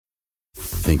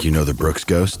Think you know the Brooks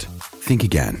Ghost? Think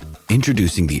again.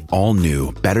 Introducing the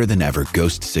all-new, better-than-ever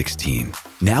Ghost 16.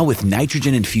 Now with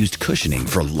nitrogen-infused cushioning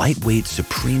for lightweight,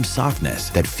 supreme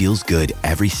softness that feels good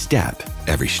every step,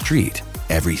 every street,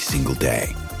 every single day.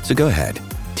 So go ahead,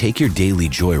 take your daily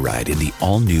joyride in the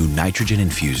all-new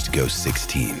nitrogen-infused Ghost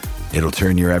 16. It'll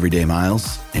turn your everyday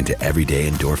miles into everyday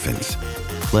endorphins.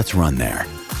 Let's run there.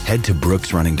 Head to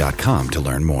brooksrunning.com to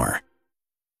learn more.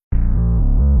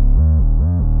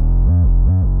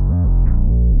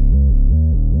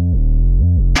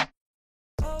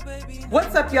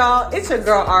 What's up, y'all? It's your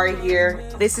girl Ari here.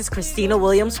 This is Khristina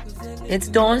Williams. It's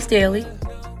Dawn Staley.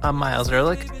 I'm Miles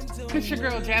Ehrlich. It's your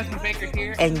girl Jasmine Baker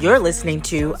here. And you're listening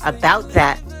to About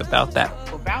That. About That.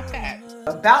 About That.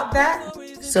 About That.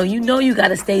 So you know you got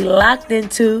to stay locked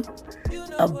into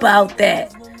About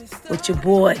That with your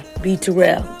boy, B.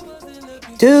 Terrell.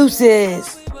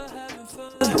 Deuces.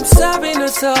 I'm sorry, not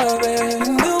sorry.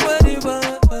 Nobody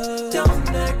but don't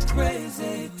act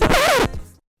crazy.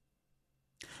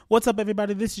 What's up,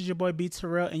 everybody? This is your boy B.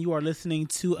 Terrell, and you are listening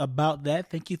to About That.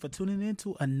 Thank you for tuning in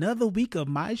to another week of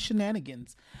my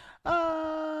shenanigans.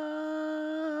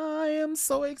 I am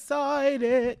so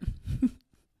excited.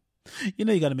 You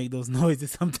know you got to make those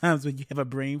noises sometimes when you have a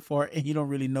brain fart and you don't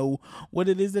really know what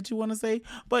it is that you want to say.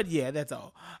 But yeah, that's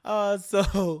all.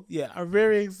 So yeah, I'm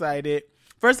very excited.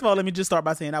 First of all, let me just start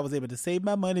by saying I was able to save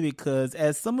my money because,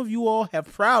 as some of you all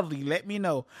have proudly let me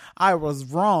know, I was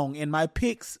wrong in my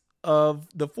picks of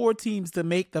the 4 teams to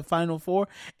make the Final Four,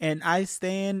 and I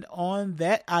stand on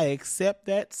that. I accept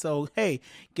that. So hey,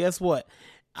 guess what?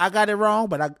 I got it wrong,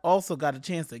 but I also got a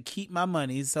chance to keep my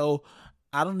money. So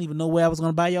I don't even know where I was going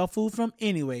to buy y'all food from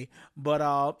anyway.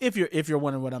 But if you're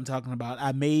wondering what I'm talking about,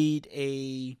 I made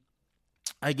a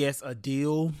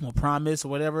deal or promise or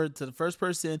whatever to the first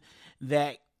person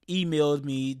that emailed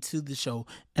me to the show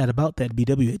at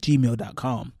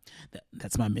aboutthatbw@gmail.com.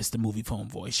 That's my Mr. Movie Phone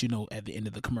voice, you know, at the end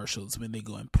of the commercials when they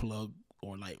go and plug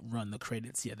or like run the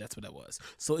credits. Yeah, that's what that was.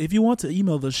 So if you want to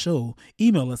email the show,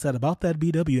 email us at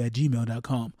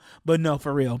aboutthatbw@gmail.com. But no,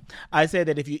 for real, I said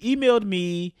that if you emailed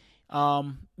me,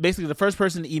 basically the first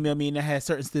person to email me and that has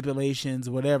certain stipulations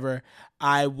or whatever,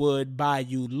 I would buy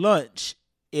you lunch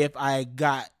if I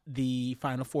got the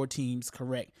Final Four teams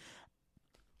correct.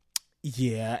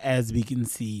 Yeah, as we can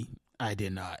see, I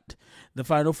did not. The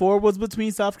Final Four was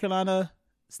between South Carolina,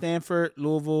 Stanford,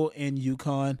 Louisville, and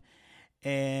UConn.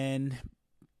 And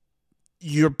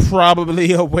you're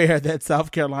probably aware that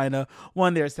South Carolina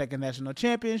won their second national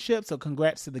championship. So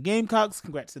congrats to the Gamecocks.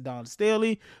 Congrats to Dawn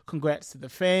Staley. Congrats to the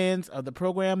fans of the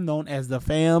program known as the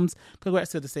FAMs. Congrats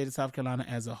to the state of South Carolina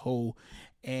as a whole.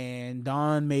 And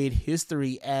Dawn made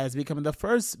history as becoming the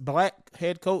first black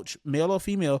head coach, male or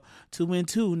female, to win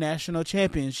 2 national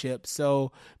championships.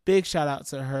 So big shout out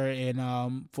to her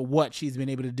and for what she's been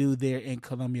able to do there in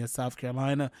Columbia, South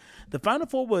Carolina. The Final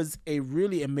Four was a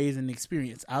really amazing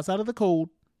experience. Outside of the cold,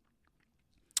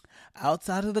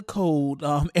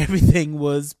 everything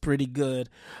was pretty good.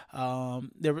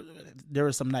 There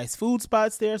were some nice food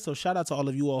spots there. So shout out to all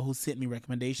of you all who sent me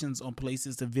recommendations on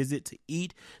places to visit to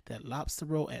eat. That lobster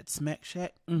roll at Smack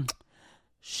Shack,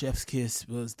 chef's kiss,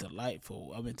 was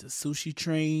delightful. I went to Sushi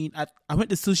Train. I went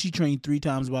to Sushi Train 3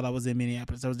 times while I was in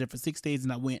Minneapolis. I was there for 6 days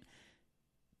and I went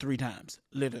 3 times,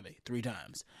 literally 3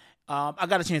 times. I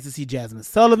got a chance to see Jasmine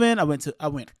Sullivan. I went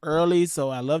early, so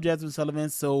I love Jasmine Sullivan.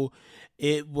 So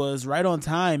it was right on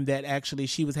time that actually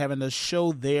she was having a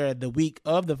show there the week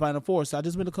of the Final Four. So I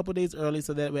just went a couple days early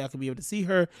so that way I could be able to see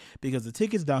her because the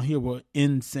tickets down here were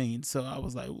insane. So I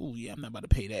was like, oh yeah, I'm not about to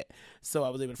pay that. So I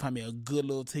was able to find me a good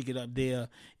little ticket up there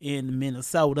in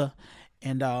Minnesota.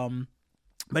 And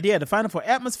but yeah, the Final Four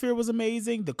atmosphere was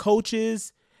amazing. The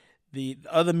coaches, the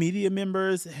other media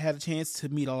members had a chance to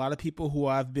meet a lot of people who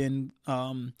I've been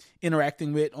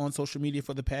interacting with on social media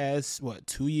for the past,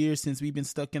 2 years since we've been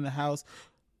stuck in the house,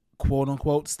 quote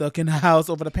unquote, stuck in the house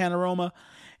over the panorama.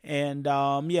 And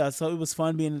so it was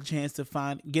fun getting the chance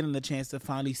to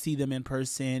finally see them in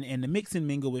person and to mix and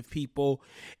mingle with people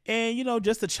and, you know,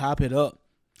 just to chop it up.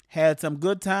 Had some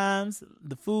good times.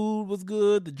 The food was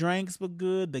good. The drinks were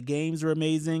good. The games were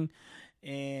amazing.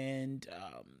 And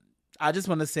I just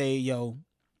want to say,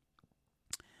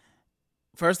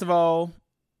 first of all,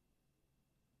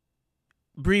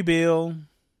 Bree Bill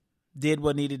did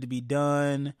what needed to be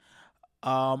done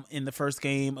in the first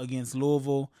game against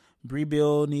Louisville. Bree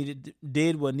Bill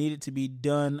did what needed to be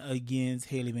done against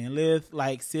Haley Van Lith.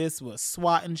 Like, sis was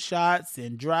swatting shots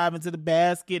and driving to the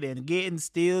basket and getting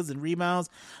steals and rebounds.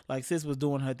 Like, sis was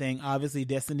doing her thing. Obviously,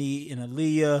 Destiny and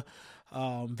Aaliyah,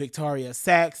 Victoria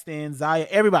Saxton, Zaya,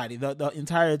 everybody, the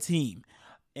entire team.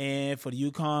 And for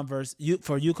the UConn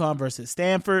versus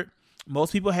Stanford,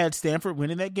 most people had Stanford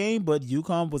winning that game, but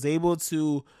UConn was able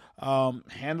to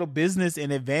handle business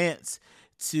in advance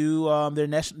to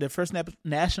their first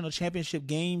national championship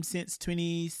game since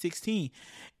 2016.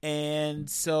 And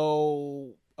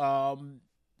so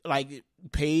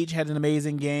Paige had an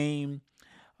amazing game.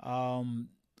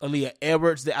 Aaliyah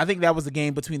Edwards, I think that was the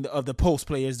game between the post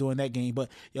players during that game, but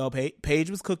Paige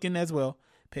was cooking as well.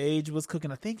 Paige was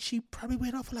cooking. I think she probably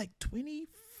went off for like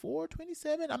 24,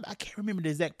 27. I can't remember the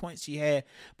exact points she had,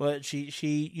 but she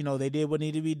they did what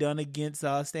needed to be done against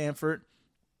Stanford.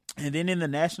 And then in the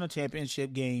national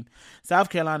championship game, South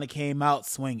Carolina came out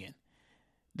swinging.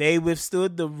 They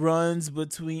withstood the runs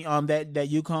between that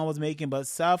UConn was making, but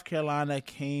South Carolina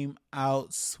came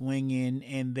out swinging,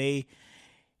 and they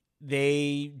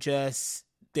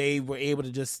were able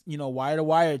to just, wire to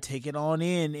wire, take it on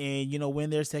in and, win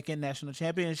their second national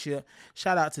championship.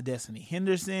 Shout out to Destiny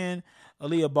Henderson.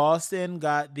 Aaliyah Boston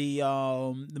got the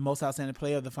most outstanding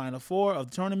player of the Final Four of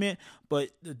the tournament. But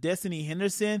Destiny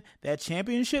Henderson, that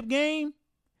championship game,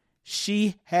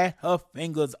 she had her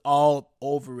fingers all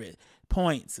over it.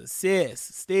 Points,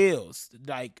 assists, steals,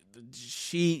 like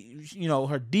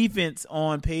her defense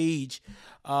on Paige,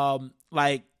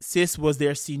 Sis was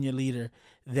their senior leader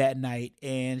that night,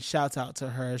 and shouts out to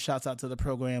her, shouts out to the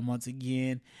program once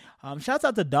again. Shouts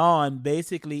out to Dawn,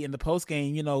 basically in the post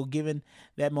game, given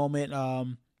that moment,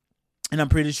 and I'm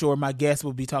pretty sure my guest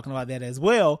will be talking about that as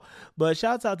well. But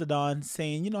shouts out to Dawn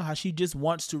saying, how she just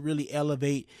wants to really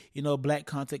elevate, Black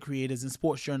content creators and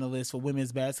sports journalists for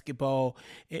women's basketball.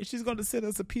 And she's going to send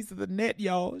us a piece of the net,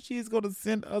 y'all. She's going to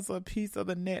send us a piece of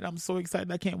the net. I'm so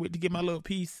excited. I can't wait to get my little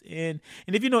piece. And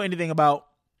if you know anything about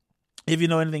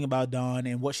Dawn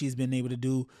and what she's been able to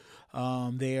do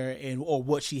there, or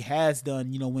what she has done,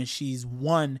 when she's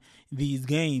won these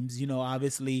games,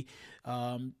 obviously,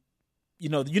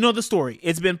 the story.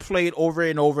 It's been played over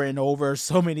and over and over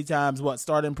so many times.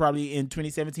 Starting probably in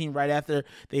 2017, right after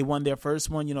they won their first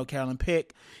one. Carolyn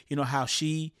Peck. How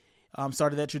she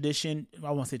started that tradition.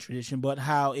 I won't say tradition, but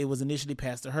how it was initially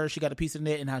passed to her. She got a piece of the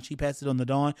net, and how she passed it on to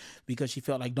Dawn because she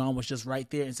felt like Dawn was just right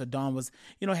there. And so Dawn was,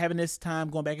 having this time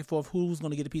going back and forth, who's going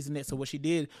to get a piece of the net. So what she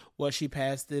did was she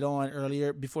passed it on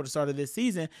earlier before the start of this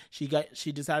season. She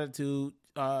decided to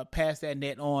pass that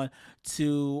net on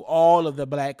to all of the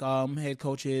Black head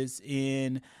coaches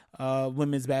in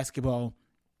women's basketball,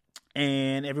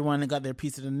 and everyone got their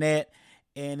piece of the net.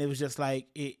 And it was just like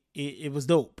it was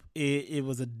dope. It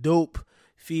was a dope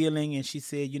feeling. And she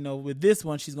said, with this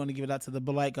one, she's going to give it out to the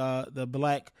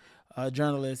black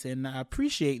journalists. And I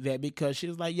appreciate that, because she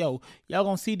was like, yo, y'all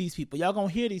going to see these people. Y'all going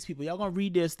to hear these people. Y'all going to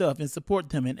read their stuff and support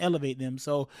them and elevate them.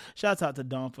 So shouts out to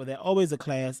Dawn for that. Always a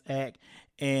class act.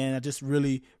 And I just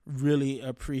really, really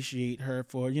appreciate her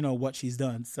for, what she's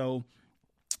done. So,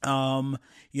 now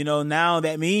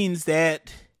that means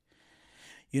that,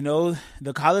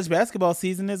 the college basketball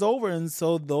season is over. And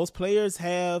so those players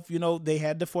have, they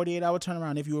had the 48-hour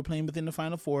turnaround. If you were playing within the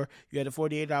Final Four, you had a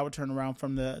 48-hour turnaround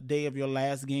from the day of your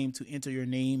last game to enter your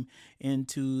name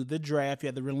into the draft. You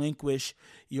had to relinquish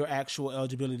your actual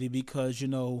eligibility because,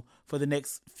 for the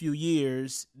next few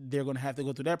years, they're going to have to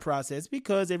go through that process,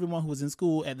 because everyone who was in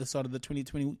school at the start of the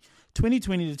 2020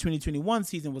 to 2021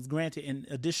 season was granted an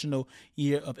additional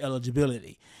year of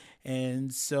eligibility.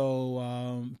 And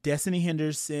so Destiny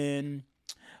Henderson,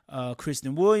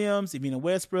 Kristen Williams, Evina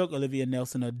Westbrook, Olivia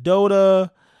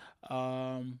Nelson-Adota,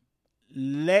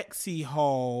 Lexi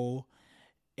Hall,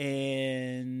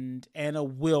 and Anna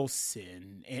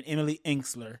Wilson, and Emily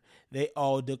Inksler, they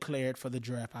all declared for the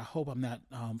draft. I hope I'm not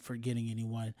forgetting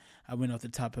anyone. I went off the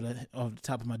top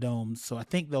of my dome. So I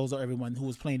think those are everyone who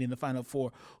was playing in the Final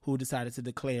Four who decided to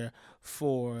declare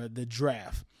for the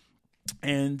draft.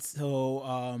 And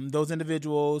so those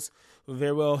individuals will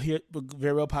very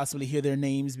well possibly hear their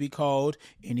names be called.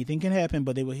 Anything can happen,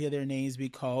 but they will hear their names be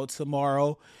called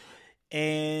tomorrow.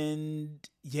 And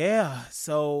yeah,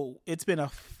 so it's been a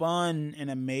fun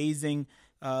and amazing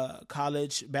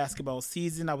college basketball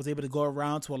season. I was able to go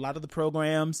around to a lot of the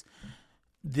programs.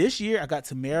 This year, I got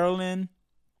to Maryland.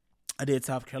 I did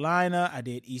South Carolina. I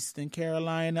did Eastern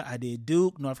Carolina. I did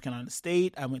Duke, North Carolina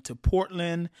State. I went to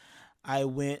Portland. I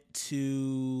went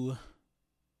to,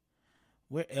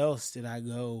 where else did I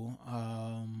go?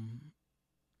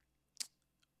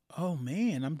 Oh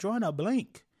man, I'm drawing a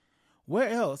blank. Where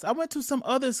else? I went to some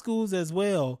other schools as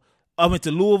well. I went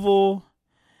to Louisville.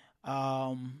 Did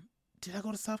I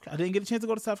go to South Carolina? I didn't get a chance to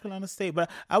go to South Carolina State,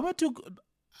 but I went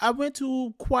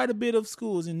to quite a bit of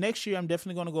schools, and next year I'm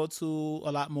definitely going to go to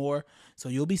a lot more. So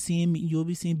you'll be seeing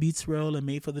Beats Roll and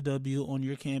Made for the W on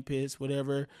your campus,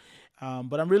 whatever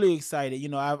But I'm really excited. You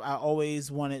know, I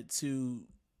always wanted to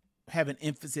have an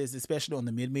emphasis, especially on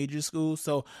the mid-major schools.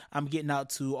 So I'm getting out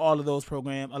to all of those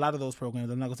programs, a lot of those programs.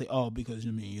 I'm not gonna say all because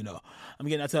I'm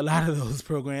getting out to a lot of those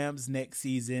programs next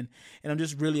season. And I'm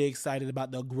just really excited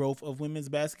about the growth of women's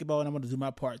basketball. And I'm going to do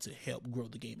my part to help grow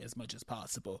the game as much as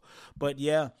possible. But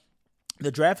yeah,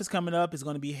 the draft is coming up. It's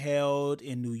going to be held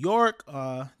in New York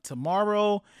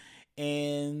tomorrow.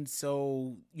 And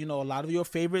so, you know, a lot of your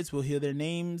favorites will hear their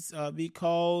names be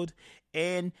called.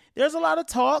 And there's a lot of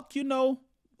talk, you know,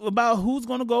 about who's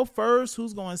going to go first,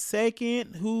 who's going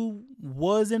second, who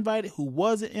was invited, who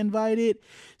wasn't invited.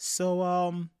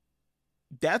 So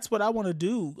that's what I want to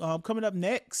do. Coming up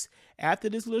next, after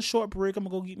this little short break, I'm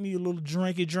going to go get me a little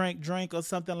drink or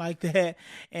something like that.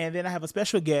 And then I have a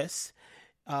special guest,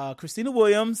 Khristina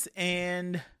Williams,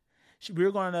 and we're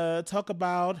going to talk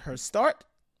about her start.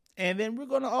 And then we're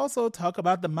going to also talk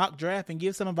about the mock draft and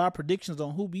give some of our predictions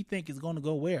on who we think is going to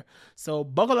go where. So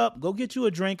buckle up, go get you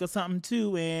a drink or something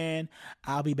too, and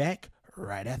I'll be back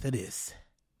right after this.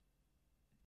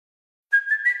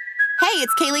 Hey,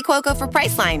 it's Kaylee Cuoco for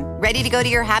Priceline. Ready to go to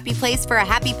your happy place for a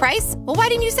happy price? Well, why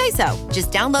didn't you say so?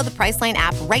 Just download the Priceline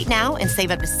app right now and save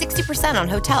up to 60% on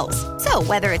hotels. So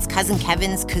whether it's Cousin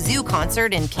Kevin's Kazoo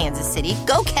Concert in Kansas City,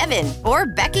 go Kevin, or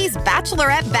Becky's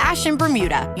Bachelorette Bash in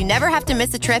Bermuda, you never have to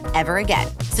miss a trip ever again.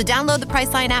 So download the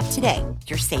Priceline app today.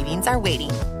 Your savings are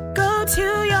waiting. Go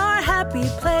to your happy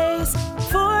place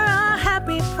for a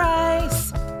happy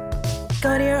price.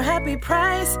 Go to your happy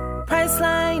price,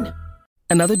 Priceline.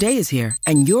 Another day is here,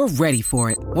 and you're ready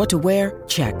for it. What to wear?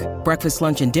 Check. Breakfast,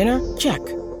 lunch, and dinner? Check.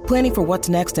 Planning for what's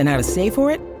next and how to save for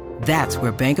it? That's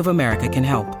where Bank of America can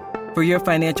help. For your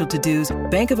financial to-dos,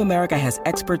 Bank of America has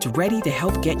experts ready to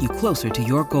help get you closer to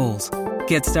your goals.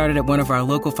 Get started at one of our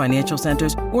local financial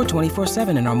centers or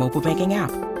 24/7 in our mobile banking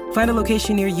app. Find a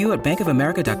location near you at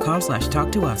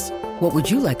bankofamerica.com/talktous. What would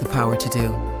you like the power to do?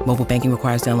 Mobile banking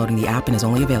requires downloading the app and is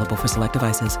only available for select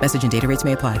devices. Message and data rates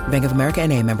may apply. Bank of America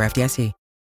N.A., member FDIC.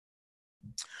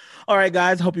 All right,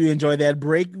 guys, hope you enjoyed that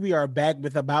break. We are back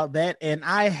with About That, and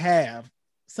I have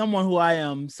someone who I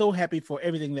am so happy for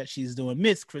everything that she's doing,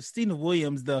 Miss Khristina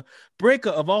Williams, the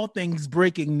breaker of all things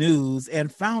breaking news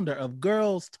and founder of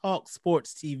Girls Talk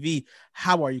Sports TV.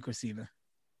 How are you, Khristina?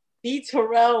 B.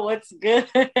 Terrell, what's good?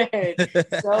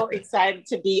 So excited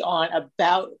to be on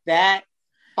About That.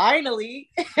 Finally,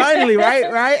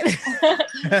 right?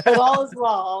 But all is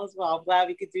well. I'm glad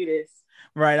we could do this.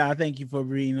 Right. I thank you for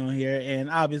being on here. And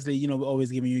obviously, you know, we're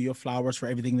always giving you your flowers for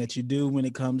everything that you do when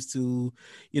it comes to,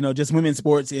 you know, just women's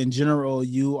sports in general.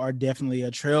 You are definitely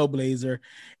a trailblazer.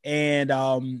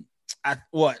 And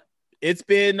it's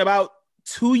been about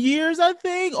 2 years, I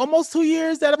think, almost 2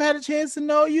 years that I've had a chance to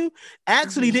know you.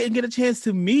 Actually didn't get a chance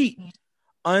to meet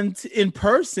in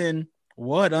person.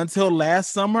 Until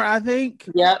last summer, I think.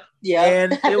 Yep.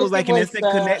 And it was like an instant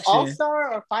connection.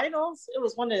 All-Star or finals? It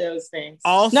was one of those things.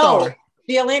 All-Star. No,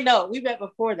 the Atlanta. We met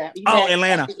before that.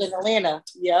 Atlanta. In Atlanta.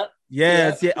 Yep.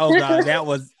 Yes. Yep. Yeah. Oh God, that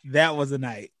was a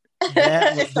night.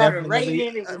 That was started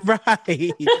raining.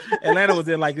 Right. Atlanta was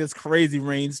in like this crazy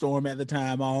rainstorm at the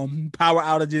time. Power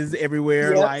outages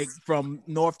everywhere, like from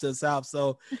north to south.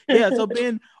 So yeah, so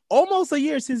been almost a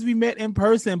year since we met in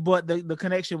person, but the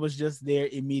connection was just there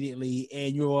immediately.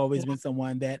 And you've always been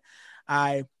someone that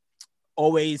I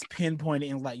always pinpointed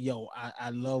and like, yo,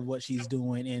 I love what she's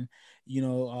doing. And, you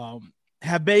know,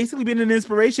 have basically been an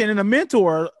inspiration and a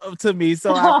mentor to me.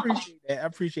 So I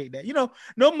appreciate that. You know,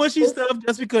 no mushy stuff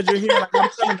just because you're here. Like, I'm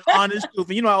telling the honest truth.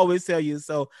 And, you know, I always tell you.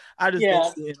 So I just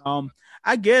thank you. And,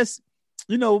 I guess,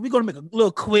 you know, we're going to make a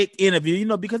little quick interview, you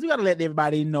know, because we got to let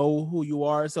everybody know who you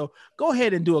are. So go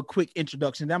ahead and do a quick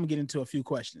introduction. Then I'm going to get into a few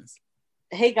questions.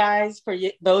 Hey guys, for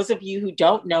those of you who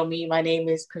don't know me, my name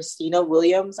is Khristina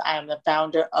Williams. I am the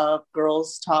founder of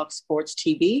Girls Talk Sports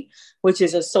TV, which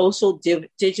is a social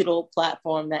digital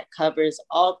platform that covers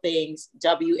all things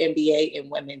WNBA and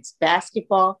women's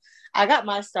basketball. I got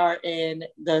my start in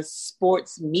the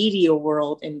sports media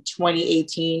world in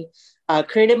 2018.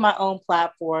 Created my own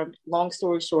platform. Long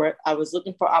story short, I was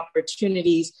looking for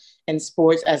opportunities in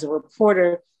sports as a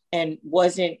reporter and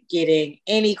wasn't getting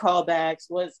any callbacks,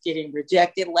 was getting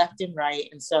rejected left and right.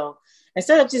 And so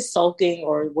instead of just sulking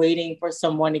or waiting for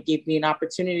someone to give me an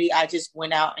opportunity, I just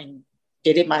went out and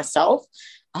did it myself.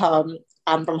 I'm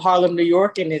from Harlem, New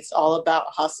York, and it's all about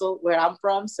hustle where I'm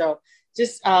from. So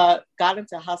just got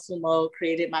into hustle mode,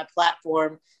 created my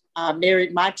platform,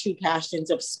 married my two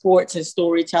passions of sports and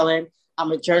storytelling.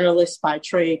 I'm a journalist by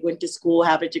trade, went to school,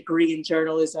 have a degree in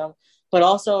journalism. But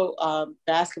also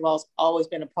basketball has always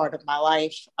been a part of my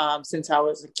life since I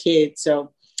was a kid.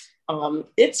 So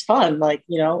it's fun. Like,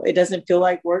 it doesn't feel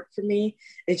like work for me.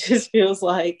 It just feels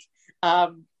like,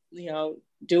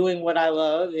 doing what I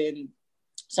love. And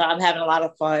so I'm having a lot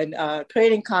of fun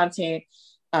creating content,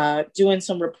 doing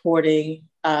some reporting.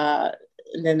 And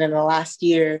then in the last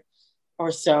year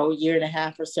or so, year and a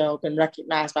half or so, been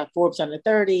recognized by Forbes Under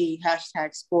 30,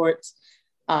 #sports.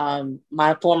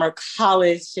 My former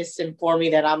college just informed me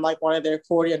that I'm like one of their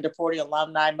 40 under 40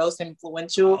 alumni, most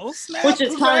influential, which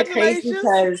is kind of crazy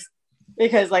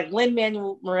because like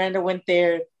Lin-Manuel Miranda went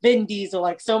there, Vin Diesel,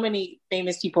 like so many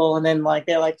famous people. And then like,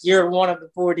 they're like, you're one of the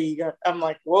 40. I'm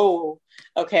like, whoa.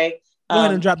 Okay. Go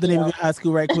ahead and drop the name of your high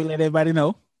school right quick. Let everybody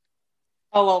know.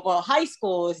 Oh, well, high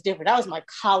school is different. That was my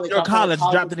college. Your college.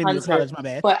 Drop the name of your college, my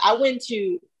bad. But I went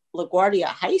to LaGuardia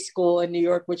High School in New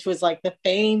York, which was like the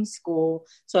Fame school.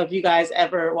 So if you guys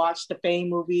ever watched the Fame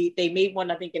movie, they made one,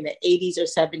 I think, in the 80s or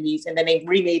 70s. And then they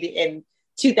remade it in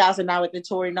 2009 with the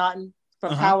Tory Naughton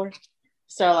from Power.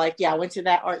 So like, yeah, I went to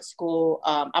that art school.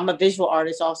 I'm a visual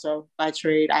artist also by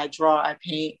trade. I draw, I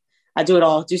paint, I do it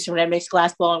all, do ceramics,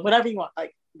 glass blowing, whatever you want.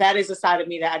 Like that is a side of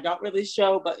me that I don't really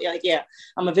show, but like, yeah,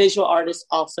 I'm a visual artist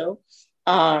also.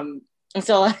 And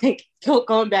so like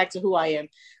going back to who I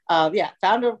am,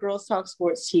 founder of Girls Talk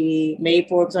Sports TV, made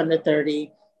Forbes Under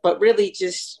 30, but really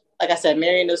just, like I said,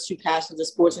 marrying those two passions of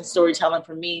sports and storytelling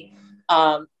for me.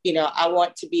 I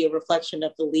want to be a reflection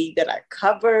of the league that I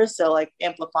cover. So like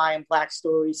amplifying Black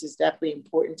stories is definitely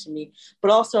important to me,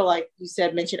 but also like you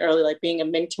mentioned earlier, like being a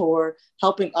mentor,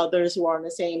 helping others who are on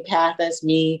the same path as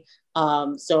me.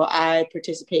 So I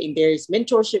participate in various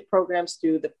mentorship programs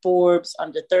through the Forbes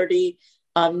Under 30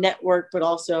 network, but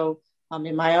also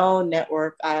in my own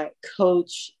network, I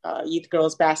coach youth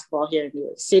girls basketball here in New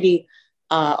York City,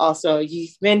 also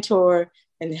youth mentor,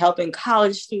 and helping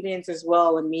college students as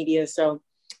well in media. So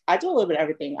I do a little bit of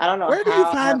everything. I don't know. Where do you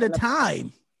find the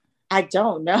time? I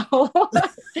don't know.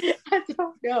 I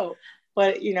don't know.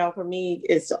 But, for me,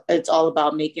 it's all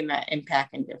about making that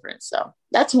impact and difference. So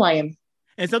that's who I am.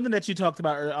 And something that you talked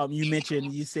about, you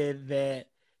mentioned, you said that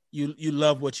you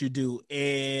love what you do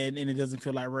and it doesn't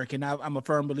feel like work. And I'm a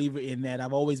firm believer in that.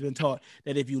 I've always been taught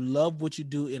that if you love what you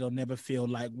do, it'll never feel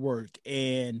like work.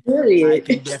 And I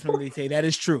can definitely say that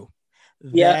is true.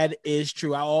 That is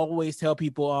true. I always tell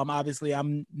people, obviously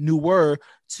I'm newer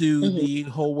to the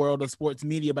whole world of sports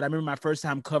media, but I remember my first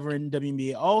time covering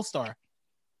WNBA All-Star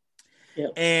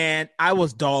and I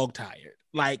was dog tired.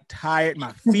 Like tired,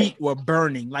 my feet were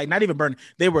burning, like not even burning,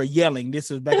 they were yelling. This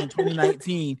was back in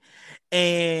 2019.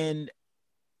 And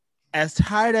as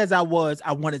tired as I was,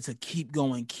 I wanted to keep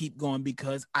going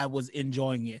because I was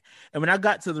enjoying it. And when I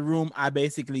got to the room, I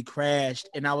basically crashed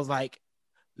and I was like,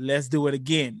 let's do it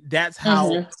again. That's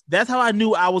how I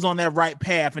knew I was on that right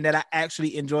path and that I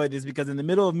actually enjoyed this, because in the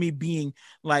middle of me being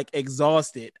like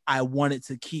exhausted, I wanted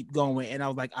to keep going. And I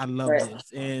was like, I love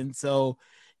this. And so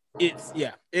it's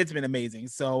been amazing.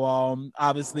 So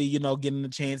obviously, getting the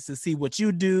chance to see what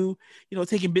you do,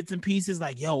 taking bits and pieces,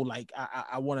 like,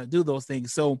 I want to do those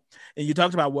things. So, and you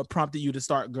talked about what prompted you to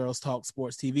start Girls Talk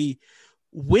Sports TV.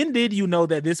 When did you know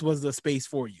that this was the space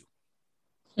for you?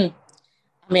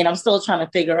 I mean, I'm still trying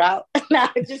to figure out.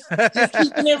 just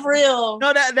keeping it real.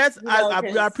 No, that's I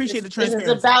appreciate the transparency.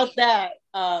 It's about that.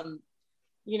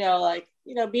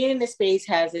 Being in the space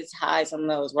has its highs and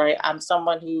lows, right? I'm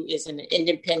someone who is an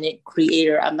independent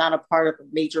creator. I'm not a part of a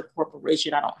major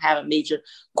corporation. I don't have a major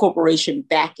corporation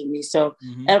backing me. So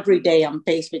every day I'm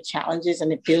faced with challenges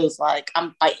and it feels like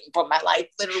I'm fighting for my life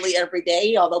literally every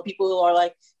day. Although people are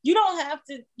like, you don't have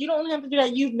to do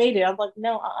that. You've made it. I'm like,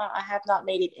 no, I have not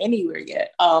made it anywhere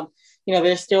yet.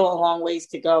 There's still a long ways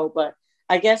to go, but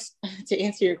I guess to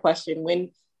answer your question,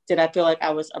 when did I feel like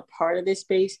I was a part of this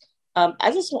space?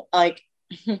 I just like,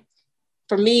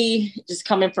 for me, just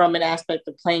coming from an aspect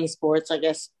of playing sports, I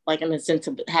guess, like in the sense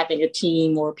of having a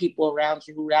team or people around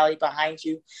you who rally behind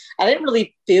you, I didn't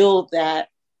really feel that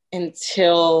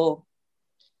until,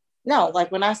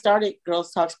 when I started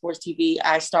Girls Talk Sports TV,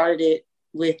 I started it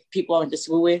with people I went to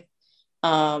school with.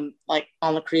 Like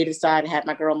on the creative side, I had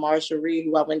my girl Marsha Ree,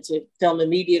 who I went to film and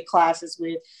media classes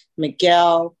with,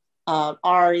 Miguel,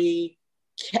 Ari,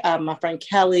 my friend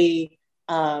Kelly.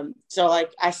 So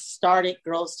like I started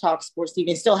Girls Talk Sports TV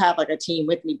and still have like a team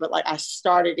with me, but like I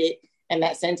started it in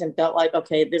that sense and felt like,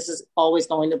 okay, this is always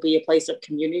going to be a place of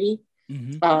community.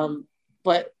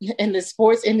 But in the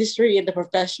sports industry, in the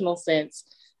professional sense,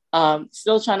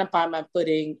 still trying to find my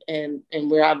footing and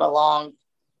where I belong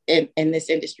in this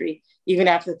industry, even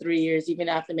after 3 years, even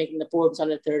after making the Forbes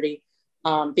Under 30.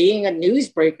 Being a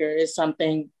newsbreaker is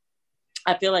something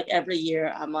I feel like every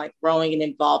year I'm like growing and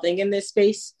evolving in this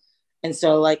space. And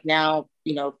so like now,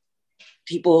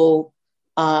 people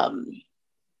I'm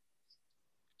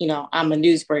a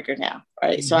newsbreaker now,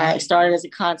 right? Mm-hmm. So I started as a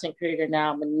content creator.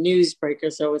 Now I'm a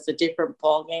newsbreaker. So it's a different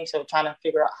ball game. So I'm trying to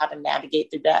figure out how to navigate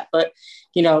through that. But,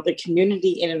 the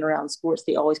community in and around sports,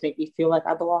 they always make me feel like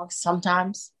I belong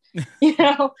sometimes.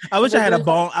 I wish I had a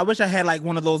ball. I wish I had like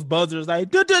one of those buzzers,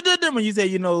 like when you say,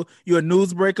 you're a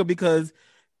newsbreaker, because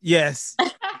yes,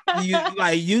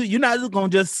 you're not just gonna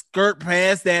just skirt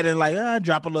past that and like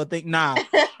drop a little thing. Nah,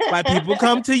 like people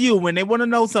come to you when they want to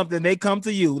know something. They come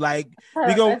to you. Like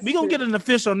we gonna get an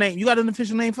official name. You got an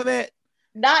official name for that?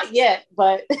 Not yet,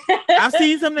 but I've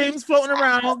seen some names floating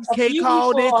around. Kay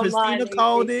called it. Khristina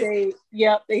called it.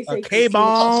 They say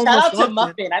K-bomb. Shout out to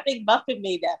Muffin. I think Muffin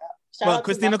made that up. But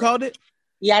Khristina called it?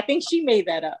 Yeah, I think she made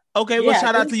that up. Okay, well,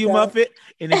 shout out to you, Muffin.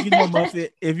 And if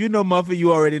you know Muffin,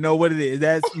 you already know what it is.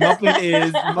 That's Muffin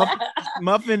is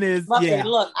Muffin is Muffin, yeah.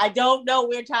 Look, I don't know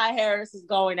where Ty Harris is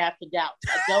going after Doubt.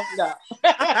 I don't know.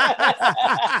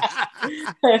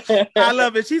 I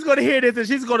love it. She's gonna hear this and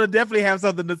she's gonna definitely have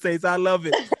something to say. So I love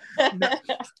it.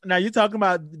 Now you're talking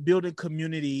about building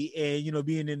community and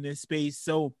being in this space.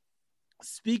 So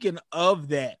speaking of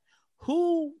that,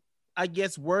 who I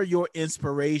guess were your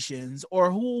inspirations,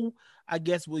 or who I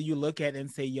guess will you look at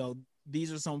and say,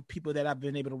 these are some people that I've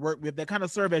been able to work with that kind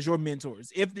of serve as your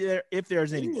mentors, if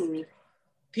there's any?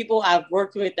 People I've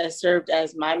worked with that served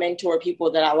as my mentor,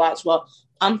 people that I watch. Well,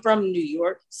 I'm from New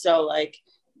York, so like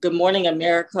Good Morning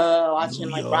America, watching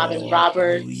like Robin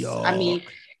Roberts. I mean,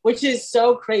 which is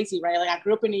so crazy, right? Like I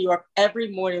grew up in New York.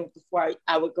 Every morning before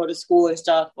I would go to school and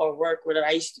stuff or work, whatever,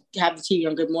 I used to have the TV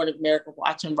on Good Morning America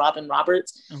watching Robin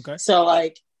Roberts. Okay. So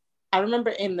like, I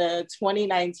remember in the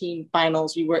 2019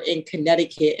 finals, we were in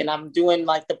Connecticut and I'm doing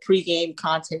like the pregame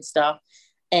content stuff.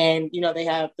 And, they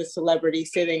have the celebrity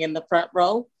sitting in the front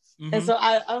row. Mm-hmm. And so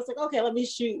I was like, okay, let me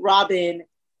shoot Robin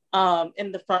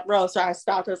in the front row. So I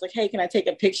stopped. I was like, hey, can I take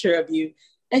a picture of you?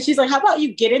 And she's like, how about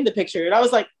you get in the picture? And I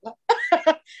was like,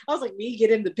 me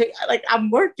get in the picture? Like,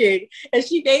 I'm working. And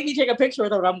she made me take a picture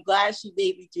with her. And I'm glad she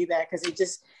made me do that because it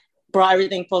just brought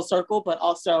everything full circle. But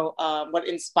also what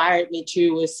inspired me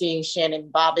too was seeing Shannon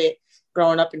Bobbitt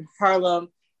growing up in Harlem.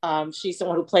 She's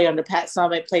someone who played under Pat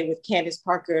Summitt, played with Candace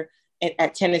Parker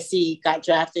at Tennessee, got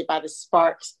drafted by the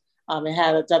Sparks and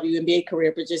had a WNBA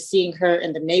career. But just seeing her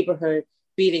in the neighborhood,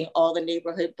 beating all the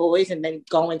neighborhood boys and then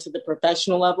going to the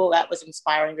professional level, that was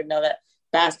inspiring to know that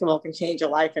basketball can change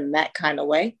your life in that kind of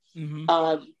way. Mm-hmm.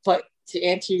 But to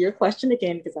answer your question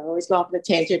again, because I always go off on a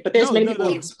tangent, but there's many people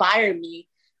who inspire me.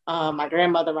 My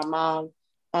grandmother, my mom,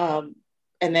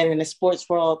 and then in the sports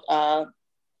world,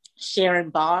 Sharon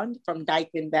Bond from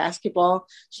Dykeman Basketball.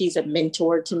 She's a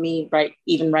mentor to me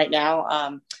even right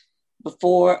now.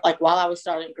 While I was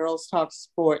starting Girls Talk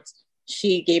Sports,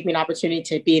 she gave me an opportunity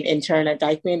to be an intern at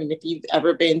Dykeman. And if you've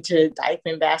ever been to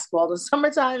Dykeman basketball in the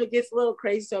summertime, it gets a little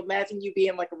crazy. So imagine you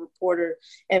being like a reporter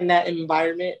in that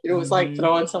environment. It was like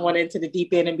throwing someone into the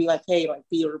deep end and be like, hey, like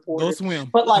be a reporter. Go swim.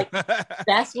 But like,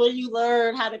 that's where you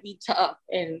learn how to be tough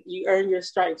and you earn your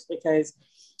stripes because,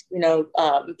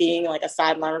 being like a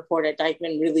sideline reporter at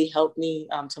Dykeman really helped me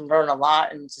to learn a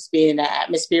lot and just be in that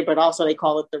atmosphere. But also they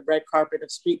call it the red carpet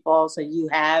of street ball. So you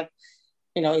have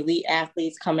elite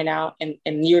athletes coming out and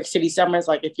New York City summers.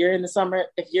 Like if you're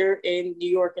in New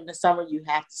York in the summer, you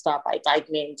have to stop by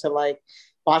Dykeman to like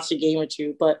watch a game or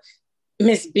two. But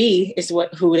Miss B is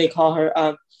who they call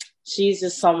her. She's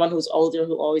just someone who's older,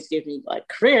 who always gives me like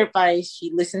career advice.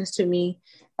 She listens to me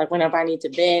like whenever I need to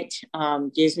vent,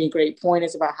 gives me great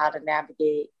pointers about how to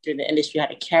navigate through the industry, how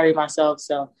to carry myself.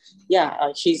 So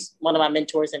yeah, she's one of my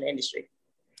mentors in the industry.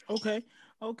 Okay.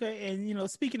 And,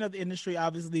 speaking of the industry,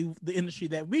 obviously the industry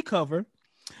that we cover,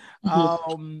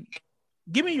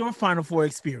 give me your Final Four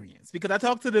experience because I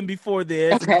talked to them before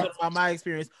this about my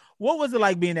experience. What was it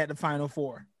like being at the Final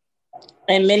Four?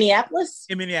 In Minneapolis?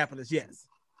 In Minneapolis, yes.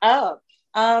 Oh,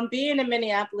 being in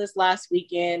Minneapolis last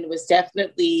weekend was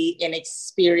definitely an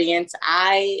experience.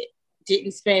 I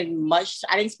didn't spend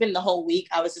the whole week.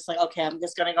 I was just like, okay, I'm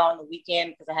just going to go on the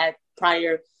weekend because I had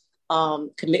prior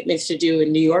commitments to do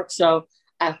in New York. So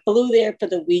I flew there for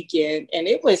the weekend and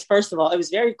it was, first of all, it was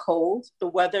very cold. The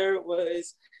weather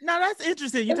was... Now that's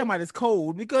interesting. You're talking about it's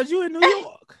cold because you're in New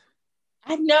York.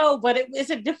 I know, but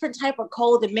it's a different type of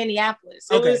cold in Minneapolis.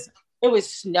 It was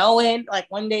snowing. Like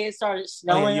one day it started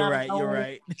snowing. You're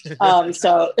right.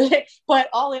 But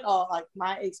all in all, like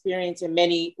my experience in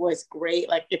Minnie was great.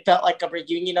 Like it felt like a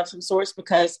reunion of some sorts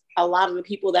because a lot of the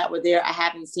people that were there I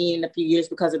haven't seen in a few years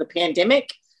because of the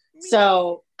pandemic.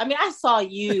 So, I mean, I saw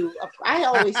you. I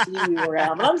always see you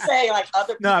around. But I'm saying like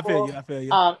other people. No, I feel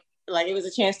you. Like it was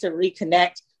a chance to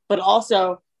reconnect. But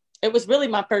also, it was really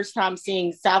my first time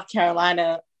seeing South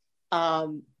Carolina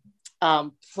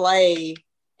play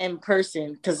in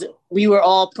person, because we were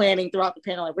all planning throughout the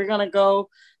panel, like, we're gonna go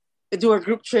do a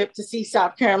group trip to see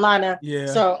South Carolina. Yeah.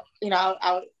 So,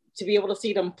 I to be able to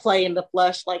see them play in the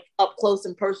flesh, like up close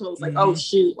and personal, was like, oh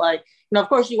shoot, like, of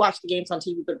course you watch the games on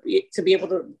TV, but to be able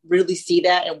to really see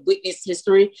that and witness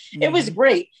history, it was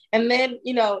great. And then,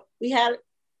 we had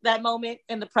that moment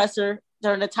in the presser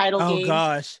during the title game. Oh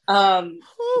gosh.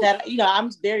 That, I'm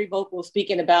very vocal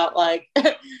speaking about, like,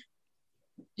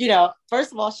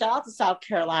 first of all, shout out to South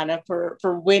Carolina for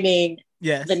winning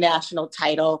the national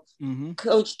title.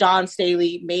 Coach Don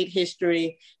Staley made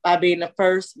history by being the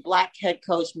first Black head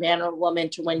coach, man or woman,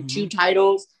 to win 2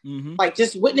 titles. Like,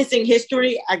 just witnessing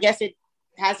history, I guess it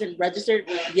hasn't registered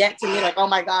yet to me. Like, oh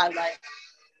my God, like,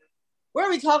 where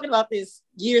are we talking about this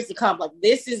years to come? Like,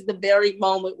 this is the very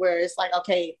moment where it's like,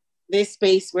 okay, this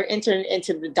space, we're entering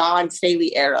into the Don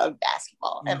Staley era of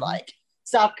basketball. And like,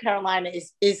 South Carolina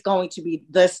is going to be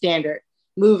the standard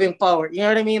moving forward. You know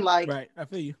what I mean? Like, right. I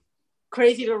feel you.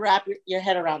 Crazy to wrap your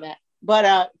head around that.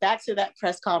 But back to that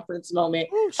press conference moment.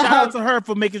 Shout out to her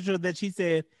for making sure that she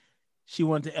said she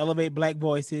wanted to elevate Black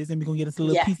voices, and we're going to get us a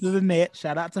little piece of the net.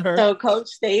 Shout out to her. So Coach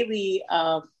Staley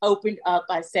opened up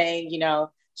by saying,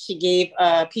 she gave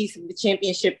a piece of the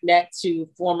championship net to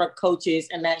former coaches,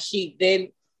 and that she then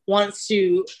wants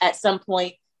to, at some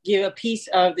point, give a piece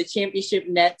of the championship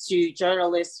net to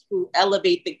journalists who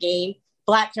elevate the game,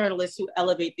 Black journalists who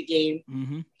elevate the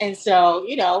game. And so,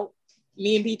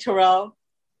 me and B. Terrell,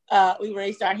 we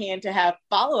raised our hand to have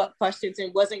follow-up questions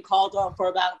and wasn't called on for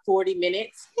about 40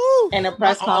 minutes in a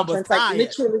press conference, like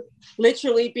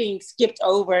literally being skipped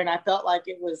over. And I felt like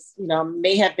it was,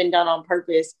 may have been done on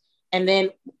purpose. And then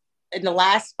in the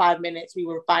last 5 minutes, we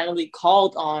were finally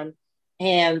called on,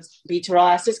 and B. Terrell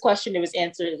asked this question. It was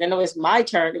answered. And then it was my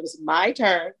turn.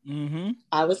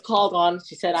 I was called on.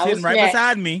 She said, I was right next,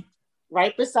 beside me.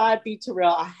 Right beside B.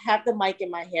 Terrell. I have the mic in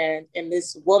my hand, and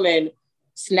this woman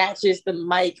snatches the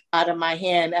mic out of my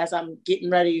hand as I'm getting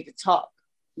ready to talk.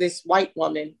 This white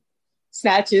woman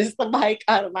snatches the mic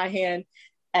out of my hand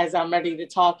as I'm ready to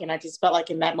talk. And I just felt like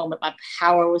in that moment, my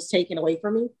power was taken away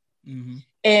from me.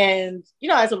 And,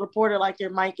 as a reporter, like,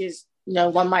 your mic is,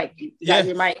 one mic, you got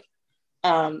your mic.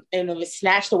 And it was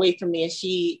snatched away from me, and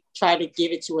she tried to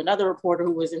give it to another reporter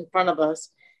who was in front of us.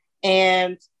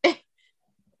 And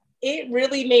it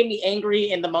really made me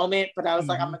angry in the moment, but I was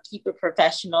like, I'm gonna keep it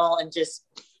professional and just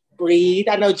breathe.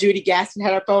 I know Judy Gaston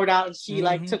had her phone out, and she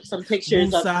like took some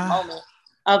pictures of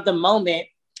the moment,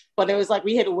 but it was like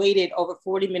we had waited over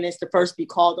 40 minutes to first be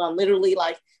called on, literally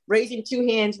like raising 2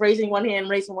 hands, raising one hand,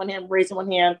 raising one hand, raising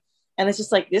one hand. And it's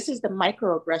just like, this is the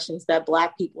microaggressions that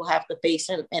Black people have to face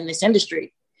in this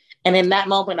industry. And in that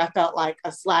moment, I felt like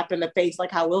a slap in the face, like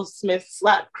how Will Smith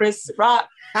slapped Chris Rock.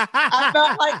 I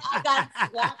felt like I got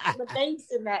slapped in the face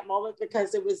in that moment,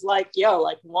 because it was like,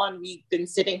 one, we've been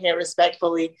sitting here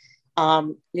respectfully,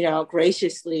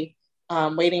 graciously,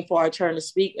 waiting for our turn to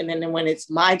speak. And then when it's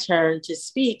my turn to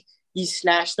speak, you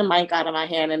snatch the mic out of my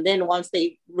hand. And then once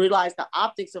they realized the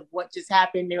optics of what just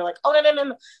happened, they were like, oh,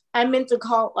 no. I meant to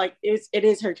call, like, it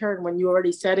is her turn when you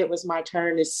already said it was my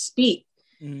turn to speak.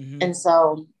 And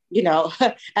so,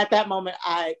 at that moment,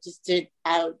 I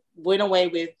went away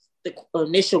with the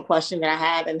initial question that I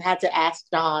had, and had to ask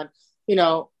Don,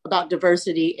 about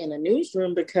diversity in the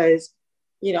newsroom, because,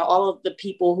 all of the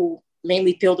people who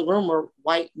mainly filled the room were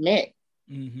white men.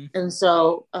 And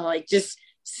so, just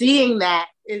seeing that,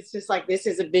 it's just like, this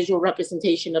is a visual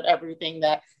representation of everything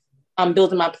that I'm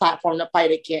building my platform to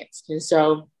fight against. And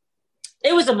so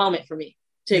it was a moment for me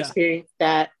to experience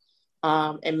that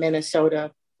in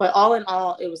Minnesota. But all in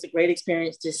all, it was a great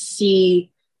experience to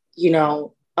see,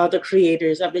 other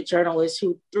creators, other journalists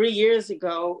who 3 years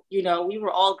ago, we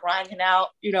were all grinding out,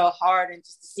 hard, and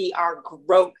just to see our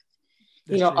growth,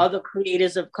 other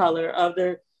creators of color,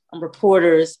 other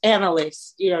reporters,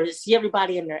 analysts, to see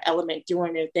everybody in their element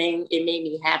doing their thing. It made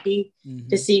me happy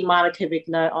to see Monica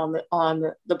McNutt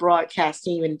on the broadcast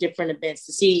team in different events,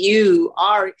 to see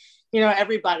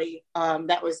everybody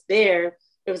that was there.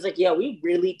 It was like, we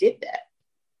really did that.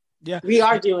 Yeah, we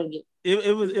are doing it.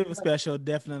 It was special,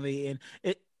 definitely.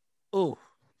 And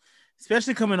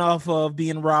especially coming off of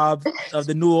being robbed of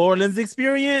the New Orleans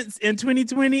experience in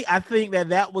 2020, I think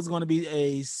that was going to be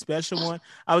a special one.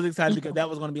 I was excited because that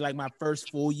was going to be like my first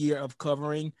full year of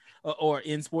covering or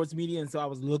in sports media. And so I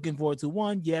was looking forward to,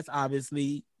 one, yes,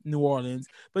 obviously New Orleans,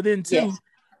 but then two,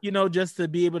 just to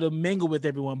be able to mingle with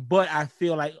everyone. But I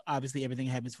feel like obviously everything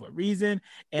happens for a reason.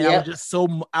 And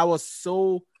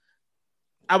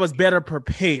I was better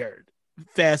prepared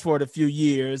fast forward a few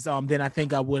years, than I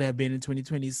think I would have been in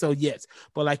 2020. So yes,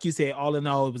 but like you said, all in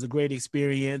all, it was a great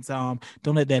experience. Don't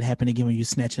let that happen again when you're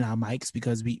snatching our mics,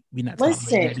 because we not talking about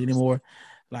that anymore.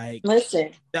 Like,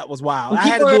 that was wild. I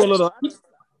had to do a little.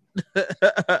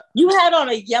 You had on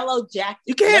a yellow jacket.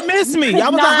 You can't miss me. I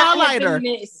was a highlighter.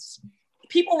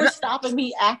 People were stopping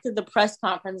me after the press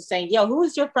conference saying, yo, who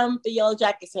is your friend with the yellow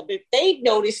jacket? So if they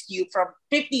noticed you from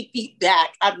 50 feet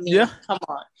back, I mean, come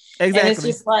on. Exactly. And it's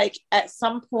just like, at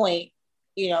some point,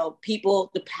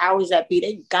 people, the powers that be,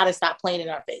 they got to stop playing in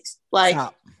our face. Like,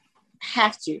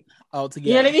 have to. Altogether.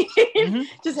 You know what I mean?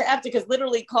 Just have to, because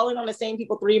literally calling on the same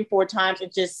people 3 and 4 times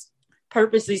and just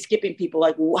purposely skipping people,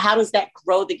 like, how does that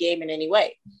grow the game in any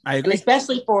way? I agree. And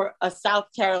especially for a South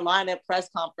Carolina press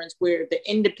conference where the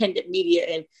independent media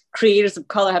and creators of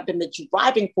color have been the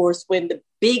driving force, when the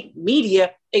big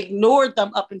media ignored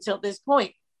them up until this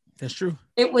point. That's true.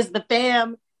 It was the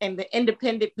fam and the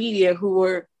independent media who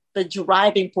were the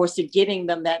driving force to getting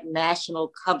them that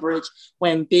national coverage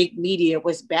when big media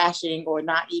was bashing or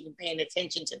not even paying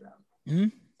attention to them. Mm-hmm.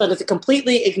 So to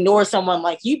completely ignore someone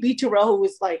like you, B. Terrell, who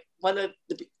was like one of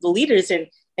the leaders in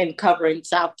covering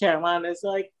South Carolina, is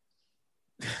like,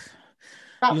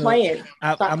 stop playing.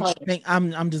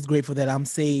 I'm just grateful that I'm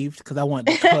saved, because I want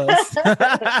to cuss.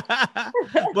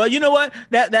 But you know what?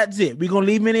 That's it. We're gonna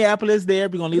leave Minneapolis there.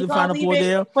 We're gonna leave the Final Four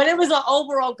there. But it was an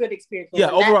overall good experience.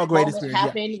 Overall great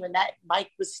experience. When that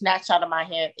mic was snatched out of my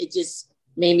hand, it just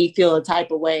made me feel a type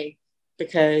of way,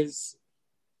 because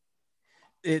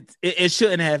it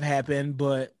shouldn't have happened,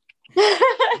 but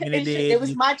it did. It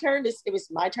was my turn to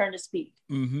speak.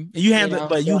 Mm-hmm.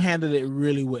 You handled it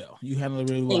really well. You handled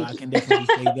it really well. I can definitely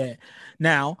say that.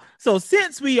 Now, so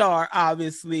since we are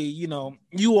obviously,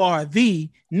 you are the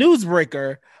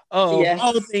newsbreaker of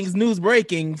all things news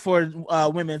breaking for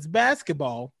women's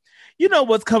basketball. You know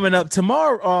what's coming up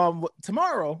tomorrow?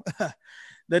 Tomorrow,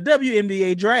 the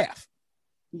WNBA draft.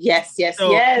 Yes.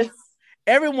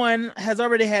 Everyone has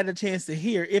already had a chance to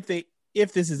hear, if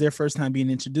this is their first time being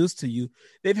introduced to you,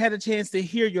 they've had a chance to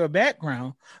hear your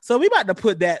background. So we're about to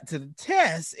put that to the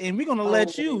test, and we're going to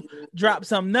let you drop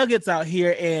some nuggets out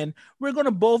here, and we're going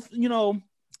to both,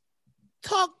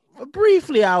 talk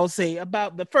briefly, I will say,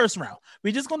 about the first round.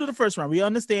 We're just going to do the first round. We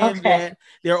understand that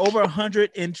there are over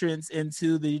 100 entrants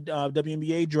into the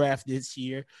WNBA draft this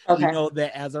year. Okay. We know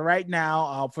that as of right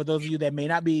now, for those of you that may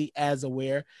not be as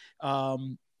aware,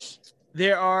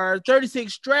 there are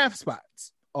 36 draft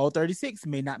spots. All 36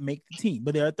 may not make the team,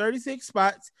 but there are 36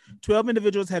 spots. 12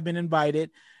 individuals have been invited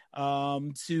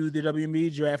to the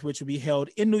WNBA draft, which will be held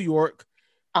in New York.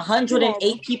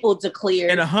 108 people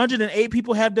declared. And 108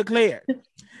 people have declared.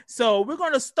 So we're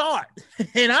going to start.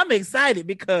 And I'm excited,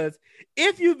 because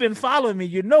if you've been following me,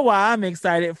 you know why I'm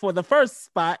excited for the first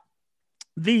spot.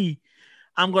 I'm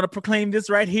going to proclaim this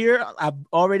right here. I've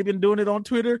already been doing it on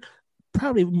Twitter,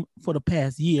 probably for the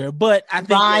past year, but I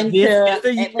think this is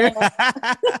the year.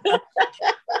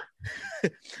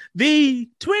 The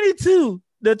 2022,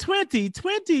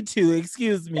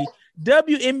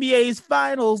 WNBA's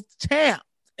finals champ,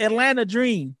 Atlanta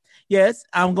Dream. Yes,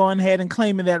 I'm going ahead and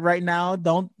claiming that right now.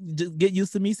 Don't just get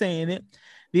used to me saying it.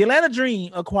 The Atlanta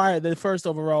Dream acquired the first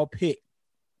overall pick,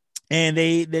 and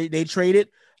they traded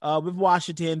with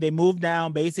Washington. They moved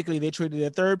down. Basically, they traded their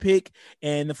third pick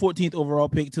and the 14th overall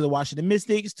pick to the Washington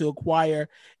Mystics to acquire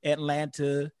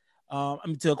Atlanta.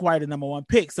 To acquire the number 1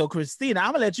 pick. So, Khristina,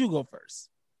 I'm gonna let you go first.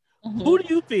 Mm-hmm. Who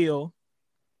do you feel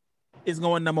is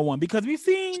going number 1? Because we've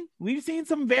seen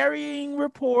some varying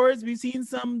reports. We've seen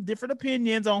some different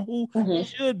opinions on who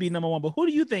should be number 1. But who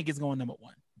do you think is going number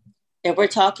 1? If we're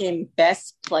talking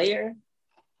best player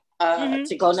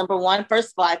to go number 1,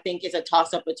 first of all, I think it's a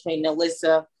toss-up between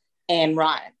Alyssa and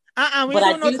Ryan. We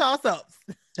don't no toss-ups.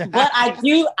 But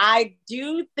I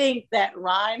do think that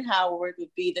Ryan Howard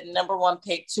would be the number 1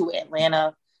 pick to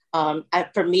Atlanta.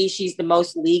 For me, she's the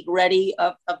most league ready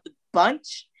of the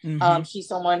bunch. Mm-hmm. She's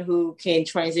someone who can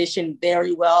transition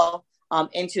very well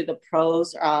into the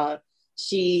pros.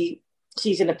 She's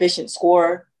an efficient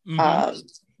scorer. Mm-hmm.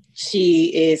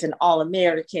 She is an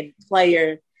All-American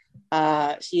player.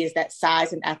 She has that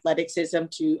size and athleticism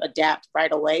to adapt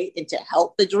right away and to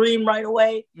help the Dream right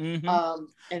away. Mm-hmm.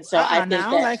 And so I think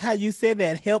I like how you said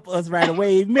that, help us right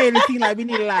away. It made it seem like we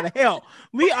need a lot of help.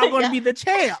 We are going to be the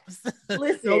champs.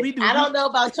 Listen, so I don't know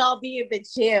about y'all being the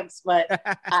champs, but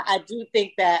I do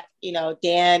think that,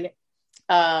 Dan,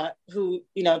 who,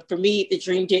 for me, the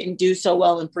Dream didn't do so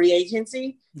well in free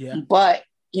agency, but,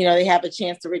 they have a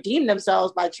chance to redeem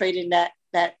themselves by trading that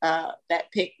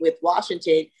pick with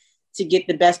Washington to get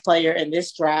the best player in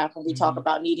this draft when we talk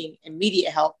about needing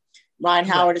immediate help. Ryan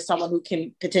Howard is someone who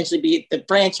can potentially be the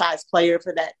franchise player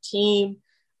for that team,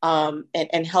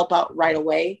 and help out right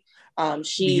away. Do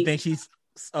you think she's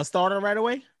a starter right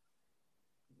away?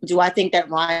 Do I think that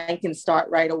Ryan can start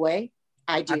right away?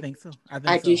 I do. I think so.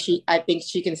 I think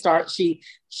she can start. She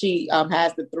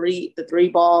has the three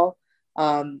ball.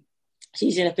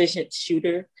 She's an efficient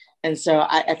shooter, and so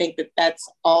I think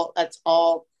that's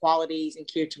all qualities and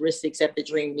characteristics that the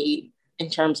Dream need in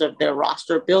terms of their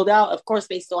roster build out. Of course,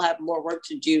 they still have more work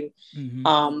to do,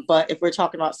 but if we're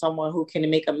talking about someone who can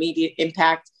make immediate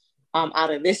impact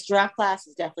out of this draft class,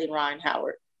 is definitely Ryan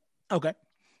Howard. Okay,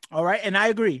 all right, and I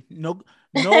agree. No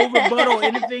rebuttal or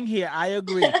anything here. I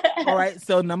agree. All right,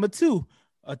 so number 2,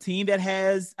 a team that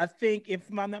has, I think, if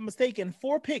I'm not mistaken,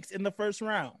 4 picks in the first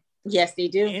round. Yes, they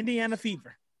do. Indiana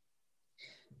Fever.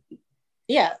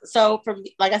 Yeah, so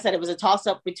like I said, it was a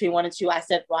toss-up between 1 and 2. I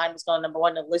said Ryan was going number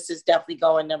 1. The list is definitely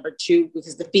going number 2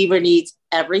 because the Fever needs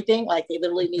everything. Like, they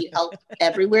literally need help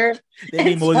everywhere. They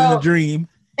need more than a dream.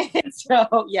 And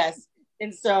so, yes.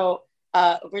 And so,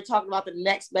 we're talking about the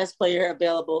next best player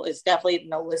available is definitely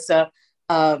Melissa.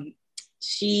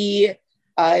 She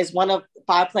is one of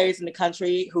 5 players in the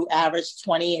country who averaged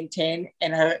 20 and 10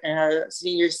 in her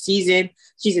senior season.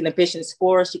 She's an efficient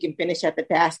scorer. She can finish at the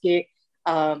basket.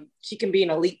 She can be an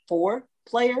elite 4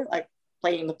 player, like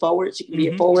playing the forward. She can be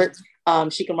a forward.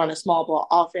 She can run a small ball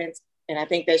offense. And I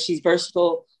think that she's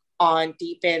versatile on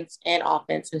defense and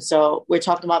offense. And so we're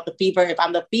talking about the Fever. If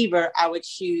I'm the Fever, I would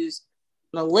choose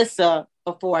Melissa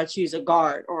before I choose a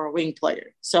guard or a wing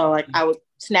player. So like I would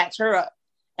snatch her up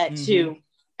at 2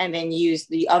 and then use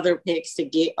the other picks to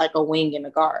get like a wing and a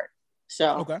guard.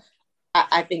 So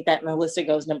I think that Melissa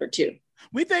goes number 2.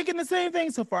 We thinking the same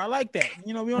thing so far. I like that.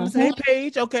 You know, we're on the same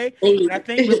page. Okay. And I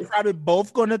think we're probably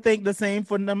both going to think the same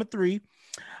for number 3.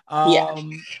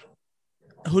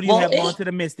 Who do you have going to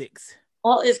the Mystics?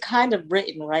 Well, it's kind of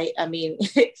written, right? I mean,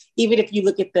 even if you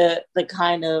look at the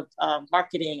kind of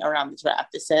marketing around the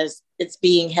draft, it says it's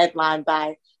being headlined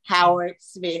by Howard,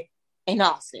 Smith, and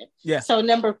Austin. Yeah. So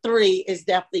number 3 is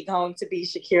definitely going to be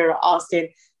Shakira Austin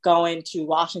going to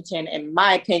Washington, in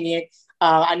my opinion.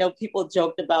 I know people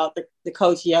joked about the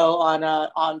Coach Yo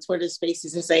on Twitter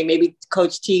Spaces and saying maybe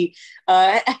Coach T.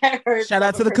 Shout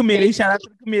out to the committee. Shout out to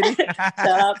the committee.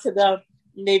 Shout out to them.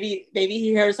 Maybe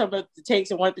he heard some of the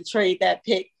takes and wanted to trade that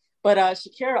pick. But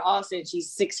Shakira Austin,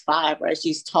 she's 6'5", right?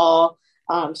 She's tall.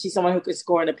 She's someone who could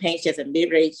score in the paint. She has a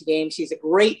mid-range game. She's a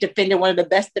great defender, one of the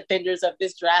best defenders of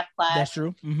this draft class. That's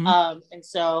true. And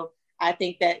so I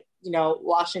think that, you know,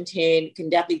 Washington can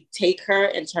definitely take her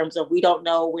in terms of, we don't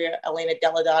know where Elena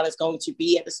Delle Donne is going to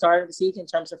be at the start of the season in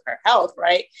terms of her health,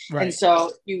 right? And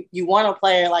so you want a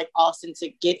player like Austin to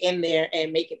get in there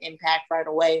and make an impact right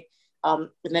away. And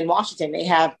then Washington, they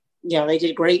have, you know, they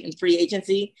did great in free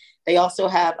agency. They also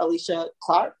have Alicia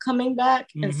Clark coming back.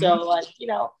 And so, like, you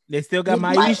know, they still got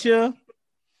Maisha.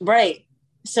 Right.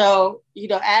 So, you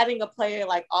know, adding a player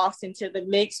like Austin to the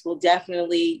mix will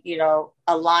definitely, you know,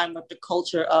 align with the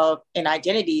culture of an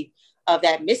identity of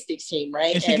that Mystics team,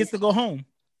 right? And she gets to go home.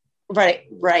 Right.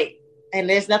 And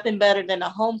there's nothing better than a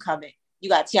homecoming. You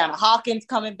got Tiana Hawkins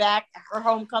coming back, her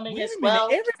homecoming as well.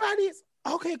 Everybody's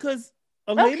okay, because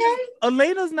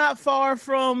Elena's not far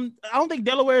from, I don't think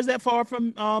Delaware is that far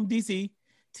from DC.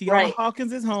 Tiana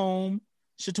Hawkins is home.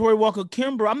 Shatori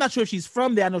Walker-Kimber, I'm not sure if she's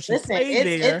from there. I know she played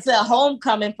there. It's a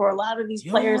homecoming for a lot of these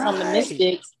players on the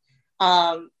Mystics.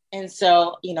 And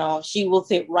so, you know, she will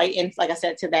fit right in, like I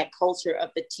said, to that culture of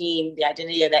the team, the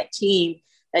identity of that team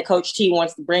that Coach T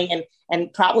wants to bring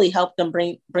and probably help them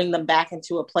bring them back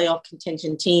into a playoff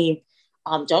contention team.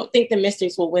 Don't think the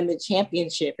Mystics will win the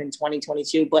championship in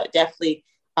 2022, but definitely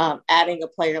adding a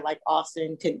player like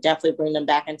Austin could definitely bring them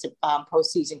back into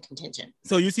postseason contention.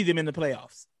 So you see them in the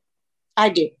playoffs? I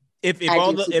do.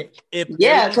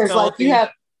 Because like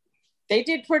they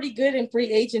did pretty good in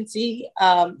free agency.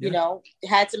 You know,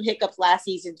 had some hiccups last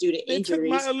season due to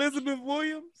injuries. Took my Elizabeth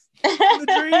Williams. The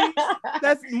dream.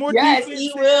 That's more. Yes,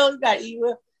 you got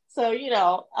E-Will. So, you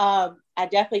know, I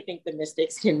definitely think the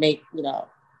Mystics can make, you know,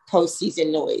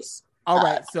 postseason noise. All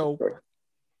right, so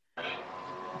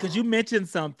because you mentioned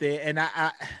something, and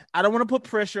I don't want to put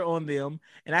pressure on them,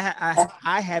 and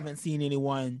I haven't seen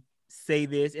anyone say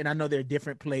this, and I know they're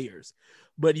different players,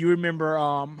 but you remember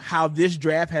how this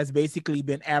draft has basically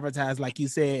been advertised, like you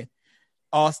said,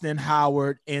 Austin,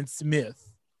 Howard, and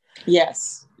Smith.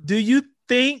 Yes. Do you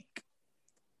think?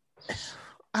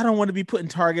 I don't want to be putting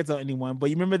targets on anyone, but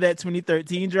you remember that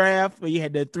 2013 draft where you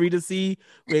had the 3-C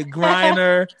with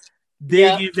Griner,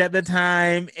 Diggins at the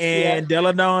time, and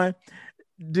Delle Donne?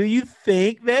 Do you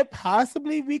think that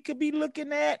possibly we could be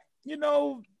looking at, you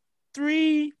know,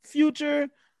 3 future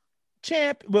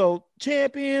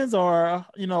champions or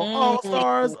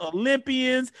all-stars, Mm.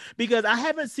 Olympians, because I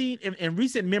haven't seen in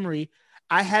recent memory,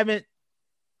 I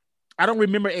don't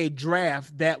remember a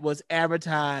draft that was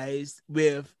advertised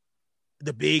with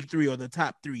the big three or the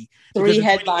top three. Three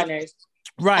headliners.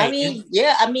 Right.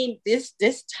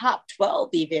 This top 12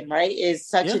 even, right, is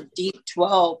such a deep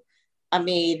 12. I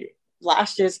mean,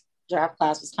 last year's draft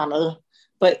class was kind of,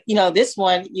 but this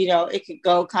one, it could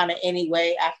go kind of any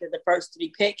way after the first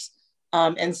three picks.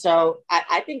 And so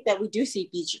I think that we do see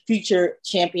future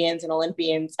champions and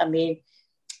Olympians. I mean,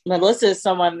 Melissa is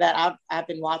someone that I've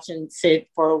been watching Sid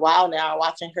for a while now,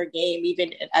 watching her game,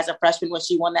 even as a freshman when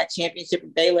she won that championship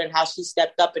with Baylor and how she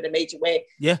stepped up in a major way.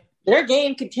 Yeah. Their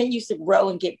game continues to grow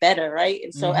and get better, right?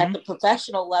 And so at the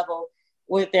professional level,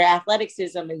 with their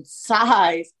athleticism and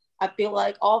size, I feel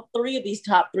like all three of these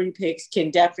top three picks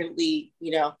can definitely,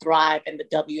 thrive in the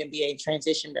WNBA and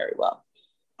transition very well.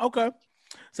 Okay.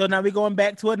 So now we're going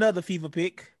back to another Fever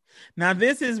pick. Now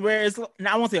this is where it's,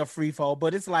 I won't say a free fall,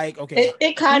 but it's like, okay,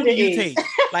 it kind of is. Take?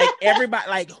 Like everybody,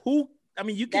 like who? I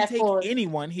mean, you can That's take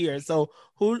anyone here. So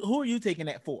who are you taking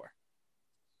that for?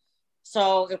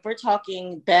 So if we're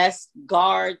talking best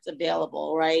guards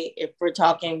available, right? If we're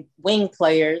talking wing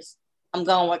players, I'm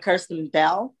going with Kirsten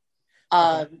Bell.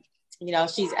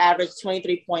 She's averaged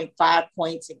 23.5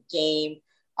 points a game,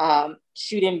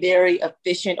 shooting very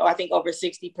efficient, or I think over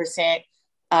 60%.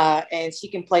 And she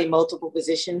can play multiple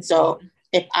positions. So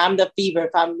if I'm the Fever,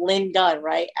 if I'm Lynn Dunn,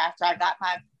 right, after I got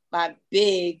my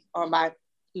big or my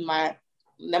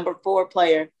number 4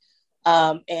 player,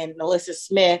 and Melissa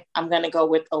Smith, I'm going to go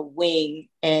with a wing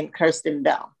and Kirsten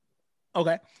Bell.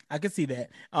 Okay. I can see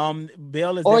that.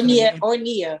 Bell is or Nia,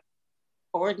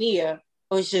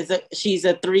 which is she's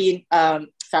a 3,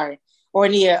 or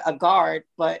Nia, a guard,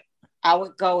 but I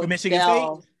would go with Michigan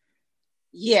Bell. State?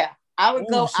 Yeah. I would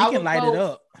go. She can light it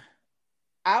up.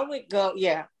 I would go.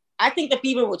 Yeah. I think the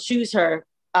Fever will choose her,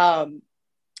 at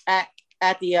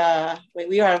the,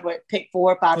 we are at pick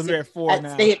 4, 5, 6. 4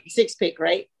 now. They at 6 pick,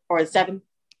 right? Or 7?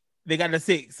 They got the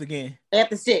 6 again. They have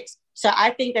the 6. So I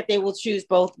think that they will choose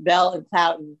both Bell and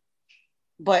Clouton.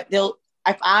 But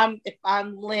if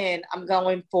I'm Lynn, I'm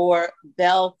going for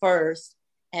Bell first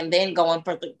and then going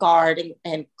for the guard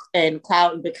and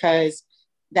Clouton, because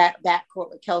that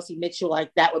court with Kelsey Mitchell,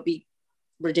 like that would be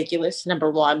ridiculous.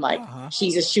 Number one, like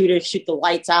she's a shooter, shoot the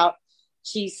lights out.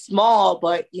 She's small,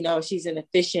 but she's an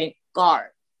efficient guard.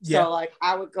 Yeah. So like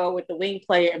I would go with the wing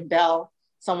player and Bell,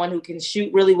 someone who can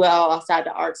shoot really well outside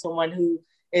the arc, someone who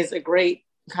is a great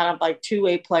kind of like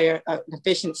two-way player, an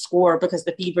efficient scorer, because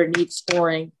the Fever needs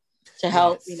scoring to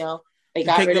help. They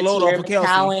got rid of Tierra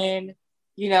McCowan,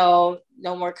 no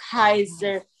more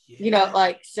Kaiser,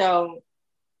 so.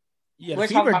 Yeah, the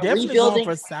Fever definitely going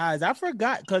for size. I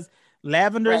forgot because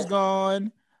Lavender's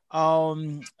gone.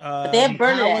 But they have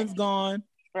Bernadette. Gone.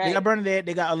 Right. They got Bernadette.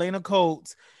 They got Elena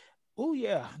Coates. Oh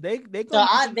yeah, they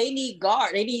need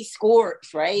guard. They need scorers,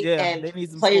 right? Yeah, and they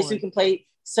need some players scoring. who can play.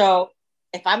 So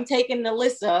if I'm taking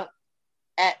Alyssa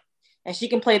and she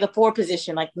can play the 4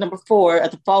 position, like number 4 at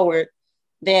the forward,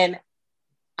 then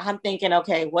I'm thinking,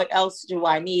 okay, what else do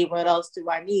I need? What else do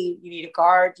I need? You need a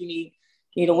guard. You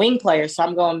need a wing player. So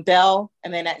I'm going Bell,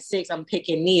 and then at 6, I'm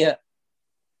picking Nia.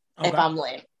 Okay. If I'm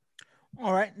Lynn.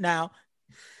 All right, now.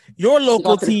 Your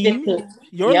local team,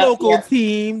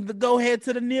 team, go ahead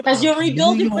to the nip. Because you're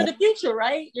rebuilding for the future,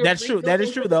 right? That's true. That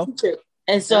is true, though.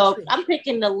 And so I'm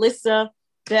picking Alyssa,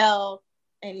 Bell,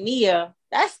 and Nia.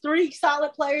 That's 3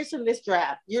 solid players from this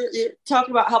draft. You're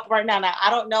talking about help right now. Now, I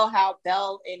don't know how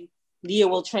Bell and Nia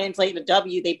will translate to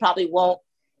W. They probably won't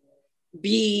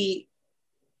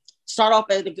start off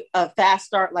at a fast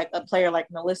start like a player like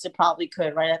Melissa probably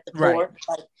could right at the 4.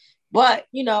 But,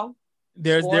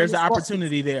 there's an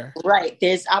opportunity there. Right.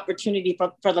 There's opportunity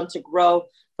for them to grow,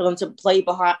 for them to play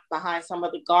behind some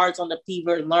of the guards on the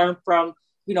Fever and learn from,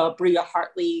 Bria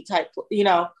Hartley type,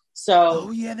 so.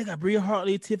 Oh, yeah. They got Bria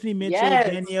Hartley, Tiffany Mitchell,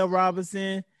 Danielle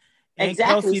Robinson.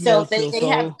 Exactly. So they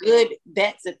have good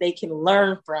vets that they can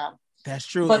learn from. That's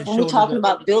true. But when we're talking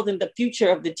about building the future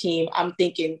of the team, I'm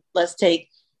thinking let's take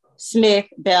Smith,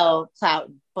 Bell,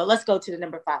 Clouton. But let's go to the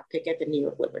number 5 pick at the New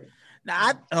York Liberty.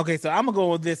 Now, so I'm gonna go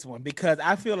with this one because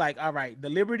I feel like, all right, the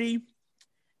Liberty,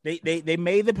 they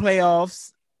made the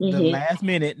playoffs the last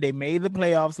minute. They made the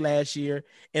playoffs last year,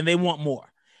 and they want more.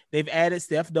 They've added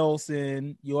Steph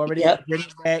Dolson. You already bring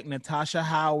back Natasha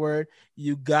Howard.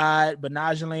 You got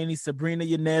Benajelani, Sabrina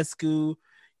Ionescu.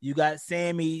 You got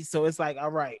Sammy. So it's like,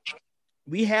 all right,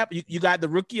 we have you got the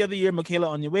Rookie of the Year,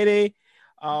 Michaela Onyebuede.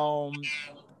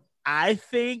 I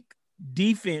think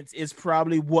defense is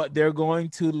probably what they're going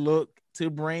to look to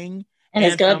bring And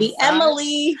it's going to be sometimes-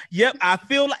 Emily. Yep, I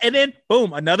feel like, and then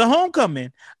boom, another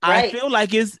homecoming. I Right. feel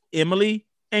like it's Emily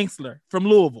Engstler from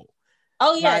Louisville.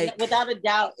 Oh, yeah, Like- without a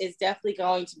doubt, it's definitely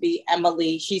going to be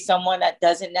Emily. She's someone that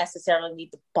doesn't necessarily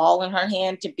need the ball in her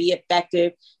hand to be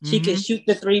effective. She can shoot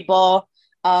the 3 ball.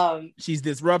 She's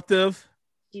disruptive.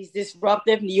 She's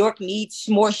disruptive. New York needs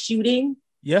more shooting.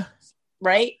 Yeah.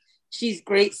 Right? She's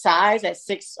great size at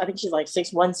 6. I think she's like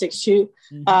 6'1",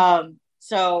 6'2".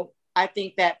 So I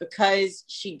think that because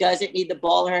she doesn't need the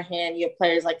ball in her hand, you have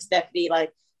players like Stephanie,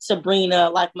 like Sabrina,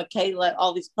 like Michaela,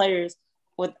 all these players,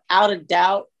 without a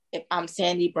doubt, if I'm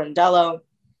Sandy Brondello,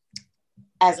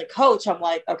 as a coach, I'm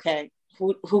like, okay,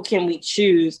 who can we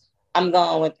choose? I'm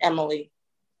going with Emily.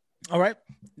 All right.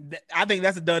 I think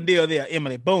that's a done deal there,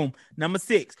 Emily. Boom. Number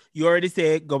 6. You already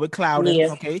said go with Clouden.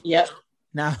 Yeah. Okay. Yep.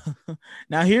 Now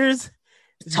here's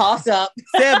toss up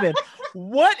 7.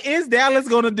 What is Dallas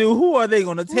going to do? Who are they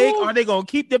going to take? Are they going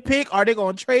to keep the pick? Are they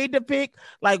going to trade the pick?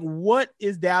 Like, what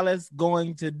is Dallas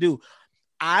going to do?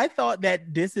 I thought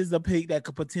that this is a pick that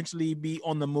could potentially be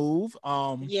on the move.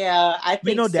 Yeah, I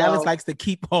think so. Dallas likes to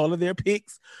keep all of their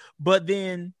picks, but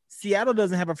then Seattle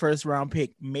doesn't have a first round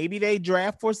pick. Maybe they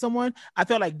draft for someone. I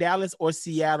felt like Dallas or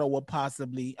Seattle will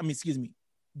possibly,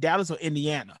 Dallas or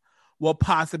Indiana will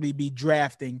possibly be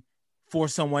drafting for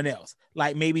someone else.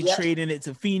 Like maybe trading it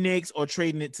to Phoenix or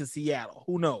trading it to Seattle.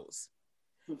 Who knows?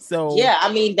 So yeah,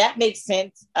 I mean, that makes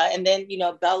sense. And then,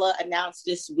 Bella announced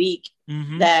this week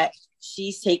that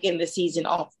she's taking the season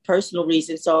off for personal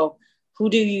reasons. So who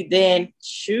do you then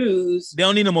choose? They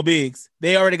don't need no more bigs.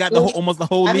 They already got almost the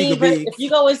whole league of bigs. If you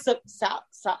go with Satu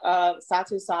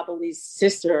Sabali's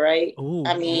sister, right? Ooh.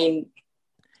 I mean,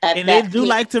 and they do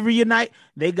like to reunite.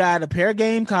 They got a pair of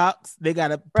Gamecocks. They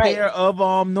got a pair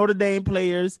of Notre Dame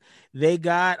players. They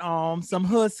got some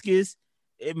Huskies.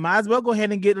 It might as well go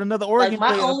ahead and get another Oregon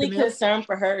player. My only concern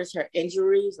for her is her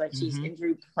injuries. Like she's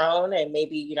injury prone, and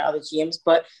maybe other GMs.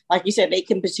 But like you said, they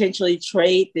can potentially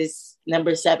trade this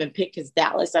number 7 pick because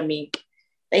Dallas. I mean,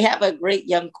 they have a great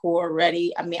young core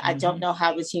already. I mean, I don't know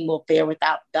how the team will fare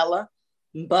without Bella.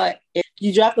 But if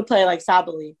you draft a player like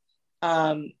Sabali,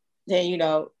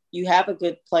 then you have a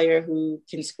good player who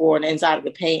can score on the inside of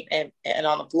the paint and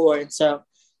on the floor. And so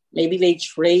maybe they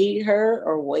trade her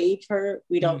or waive her.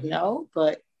 We don't know,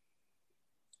 but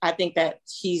I think that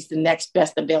she's the next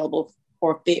best available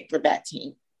or fit for that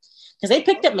team. Because they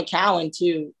picked up McCowan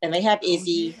too, and they have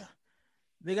Izzy.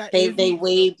 They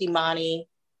waived Imani.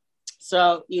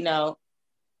 So,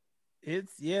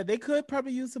 they could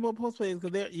probably use some more post players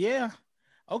because they're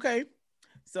okay.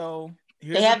 So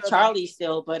they have Charlie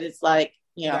still, but it's like,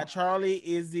 you got Charlie,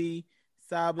 Izzy,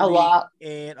 Sabali, Awak.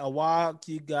 And Awak.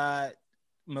 You got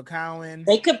McCowan.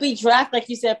 They could be drafted, like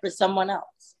you said, for someone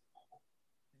else.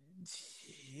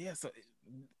 Yeah. So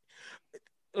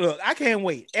look, I can't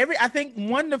wait. I think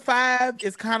 1 to 5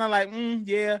 is kind of like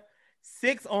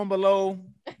 6 on below.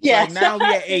 Yeah. Like now we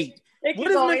at 8.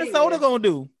 What is Minnesota gonna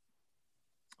do?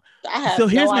 So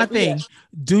here's my thing.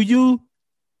 Do you?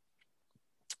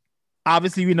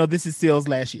 Obviously, we know this is Seals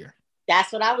last year.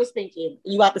 That's what I was thinking.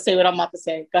 You about to say what I'm about to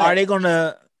say. Are they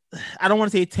gonna? I don't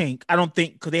want to say tank. I don't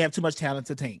think because they have too much talent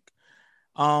to tank.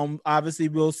 Obviously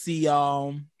we'll see.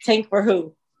 Tank for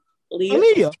who?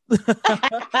 Aaliyah.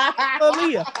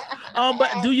 Aaliyah.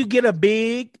 But do you get a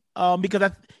big?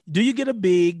 Do you get a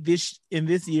big in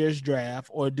this year's draft,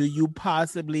 or do you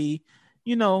possibly?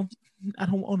 I don't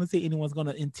want to say anyone's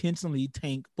gonna intentionally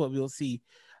tank, but we'll see.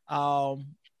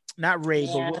 Not Ray,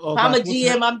 but if I'm a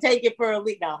GM, I'm taking for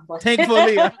Aaliyah now. Tank for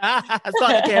Aaliyah.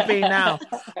 Start the campaign now.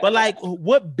 But like,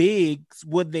 what bigs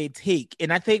would they take?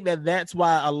 And I think that's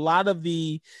why a lot of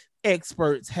the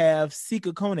experts have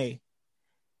Sika Kone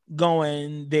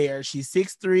going there. She's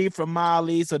 6'3" from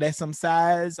Mali, so that's some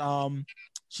size.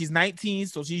 She's 19,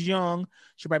 so she's young.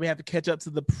 She'll probably have to catch up to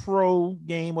the pro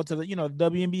game or to the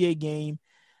WNBA game.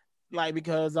 Like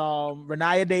because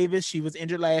Renaya Davis, she was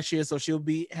injured last year, so she'll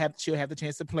have the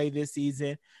chance to play this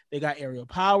season. They got Ariel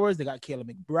Powers, they got Kayla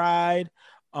McBride.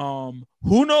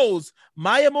 Who knows?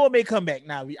 Maya Moore may come back.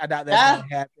 Now I doubt that's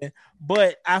gonna happen,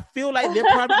 but I feel like they're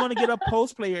probably gonna get a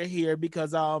post player here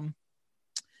because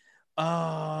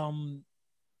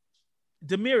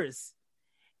Damaris.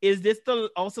 Is this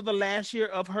also the last year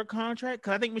of her contract?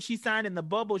 Because I think when she signed in the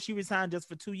bubble, she resigned just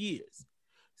for 2 years.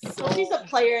 So she's a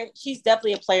player. She's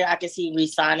definitely a player I can see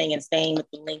re-signing and staying with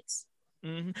the Lynx.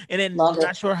 And then I'm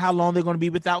not sure how long they're going to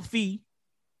be without Fee.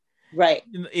 Right.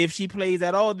 If she plays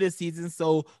at all this season.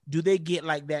 So do they get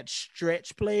like that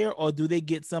stretch player or do they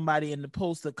get somebody in the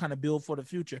post to kind of build for the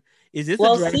future? Is this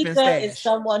a draft and stash? Is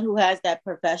someone who has that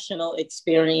professional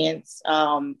experience,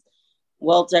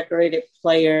 well-decorated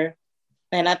player.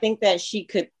 And I think that she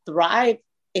could thrive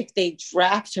if they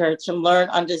draft her to learn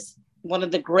under one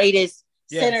of the greatest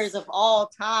centers of all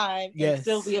time, and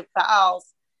Sylvia Fowles,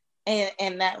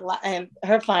 and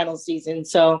her final season.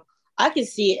 So I can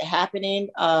see it happening.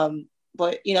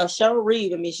 But Cheryl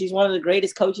Reeve, I mean, she's one of the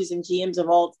greatest coaches and GMs of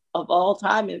all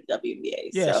time in the WNBA.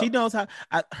 Yeah, so she knows how.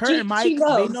 And Mike,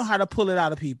 they know how to pull it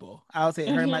out of people. I'll say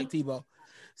her and Mike Tebow.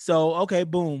 So okay,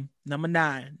 boom, number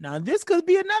 9. Now this could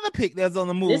be another pick that's on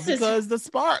the move because the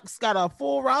Sparks got a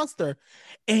full roster,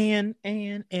 and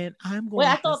I'm going. Wait,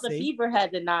 I thought the Fever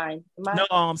had the 9.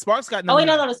 No, Sparks got. Oh wait,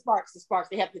 no, the Sparks.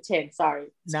 They have the 10. Sorry,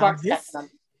 Sparks got the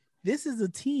number. This is a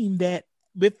team that,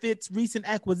 with its recent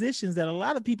acquisitions, that a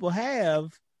lot of people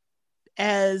have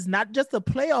as not just a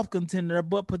playoff contender,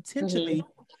 but potentially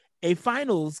a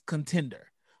finals contender.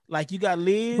 Like you got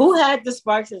Liz. Who had the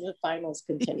Sparks as a finals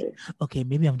contender? Okay,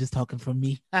 maybe I'm just talking for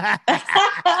me. No,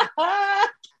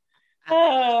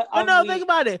 think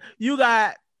about it. You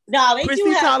got they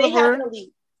Christy Tolliver. They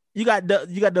you got the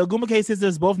Agumake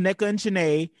sisters, both Nneka and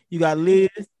Shanae. You got Liz.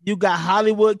 You got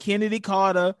Hollywood Kennedy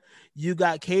Carter. You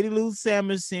got Katie Lou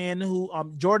Samuelson, who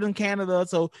Jordan Canada.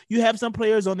 So you have some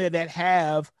players on there that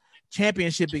have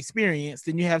championship experience.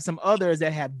 Then you have some others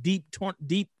that have deep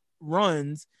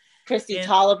runs. Christy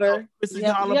Tolliver. You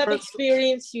have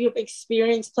experience. You have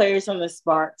experienced players on the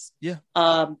Sparks. Yeah.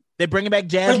 They're bringing back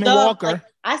Jasmine Walker.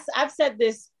 I've said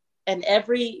this in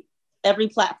every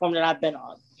platform that I've been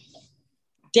on.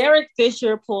 Derek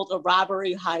Fisher pulled a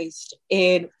robbery heist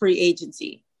in free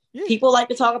agency. Yeah. People like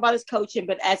to talk about his coaching,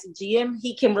 but as a GM,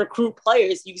 he can recruit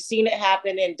players. You've seen it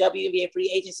happen in WNBA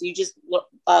free agency. You just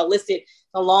listed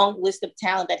a long list of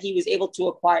talent that he was able to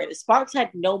acquire. The Sparks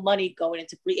had no money going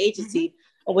into free agency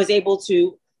and was able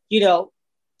to,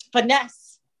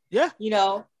 finesse,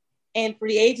 in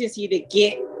free agency to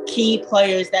get key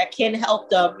players that can help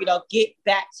them, get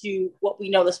back to what we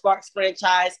know the Sparks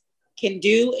franchise can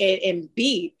do and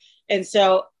be. And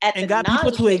so got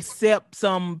people to accept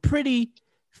some pretty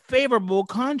favorable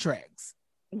contracts.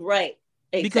 Right.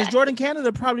 Exactly. Because Jordan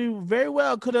Canada probably very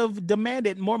well could have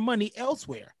demanded more money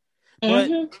elsewhere. But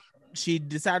she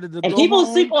decided to and go people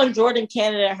home. sleep on Jordan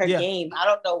Canada and her game. I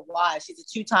don't know why. She's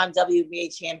a 2-time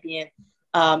WNBA champion.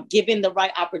 Given the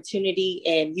right opportunity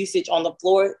and usage on the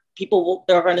floor,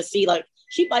 they're going to see like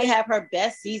she might have her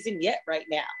best season yet right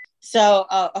now. So,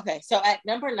 So at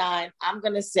number 9, I'm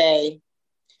going to say,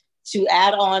 to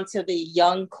add on to the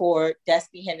young core,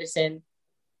 Destiny Henderson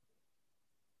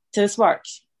to the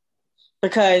Sparks.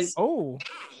 Because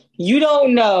you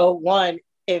don't know, one,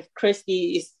 if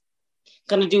Christy is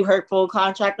going to do her full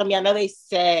contract. I mean, I know they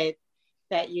said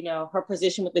that, her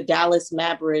position with the Dallas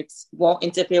Mavericks won't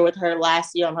interfere with her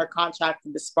last year on her contract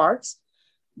with the Sparks.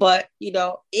 But,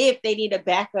 if they need a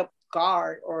backup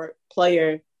guard or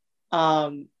player,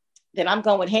 then I'm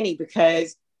going with Henny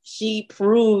because she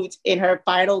proved in her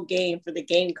final game for the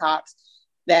Gamecocks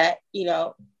that,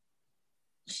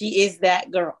 she is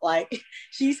that girl. Like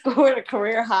she scored a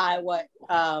career high, what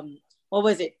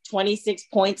was it? 26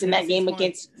 points in that game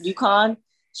against UConn.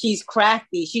 She's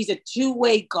crafty. She's a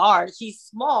two-way guard. She's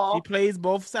small. She plays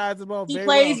both sides of the ball. She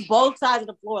plays both sides of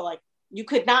the floor. Like you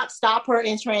could not stop her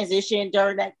in transition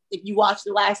during that. If you watch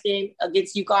the last game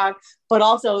against UConn, but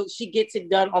also she gets it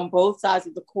done on both sides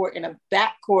of the court in a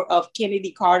backcourt of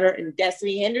Kennedy Carter and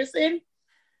Destiny Henderson.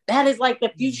 That is like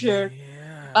the future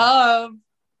of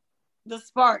the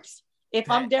Sparks. If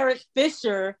I'm Derek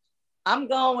Fisher, I'm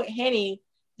going with Henny,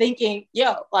 thinking,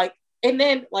 and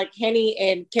then like Henny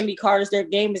and Kennedy Carter's, their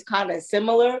game is kind of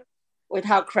similar with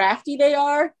how crafty they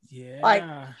are. Yeah. Like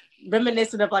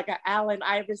reminiscent of like an Allen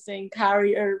Iverson,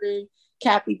 Kyrie Irving,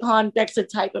 Cappie Pondexter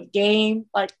type of game,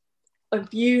 like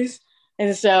infused.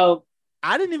 And so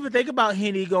I didn't even think about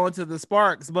Henny going to the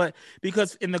Sparks, but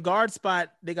because in the guard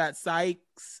spot, they got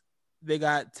Sykes, they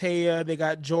got Taya, they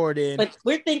got Jordan. But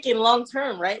we're thinking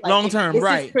long-term, right? Like long-term,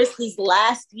 right. This is Christy's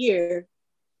last year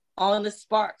on the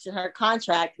Sparks in her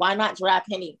contract. Why not draft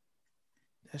Henny?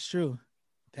 That's true.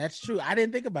 I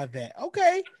didn't think about that.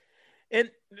 Okay.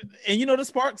 And the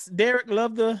Sparks, Derek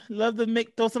love to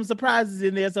throw some surprises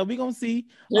in there. So we're going to see.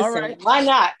 Listen, all right. Why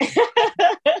not?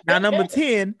 Now, number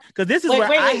 10, because this is where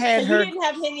I had her. You didn't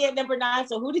have Henny at number 9.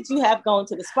 So who did you have going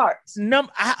to the Sparks?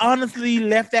 I honestly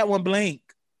left that one blank.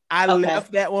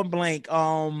 Left that one blank.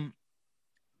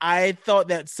 I thought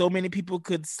that so many people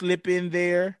could slip in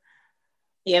there.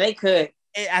 Yeah, they could.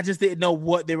 I just didn't know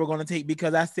what they were going to take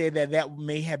because I said that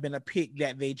may have been a pick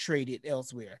that they traded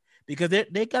elsewhere because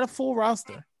they got a full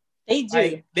roster. They do.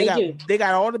 Like, they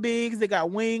got all the bigs, they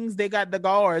got wings, they got the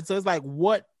guards. So it's like,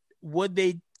 what would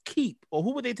they keep or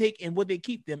who would they take and would they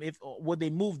keep them or would they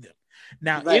move them?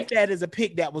 Now, Right. if that is a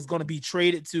pick that was going to be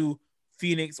traded to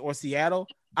Phoenix or Seattle,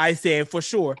 I said for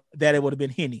sure that it would have been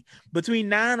Henny. Between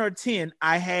 9 or 10,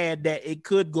 I had that it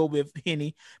could go with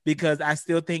Henny because I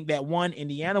still think that one,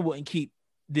 Indiana wouldn't keep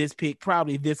this pick.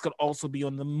 Probably this could also be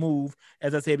on the move,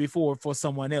 as I said before, for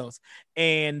someone else.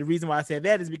 And the reason why I said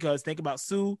that is because think about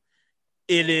Sue.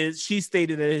 She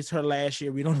stated that it's her last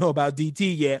year. We don't know about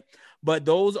DT yet, but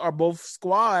those are both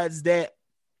squads that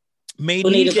may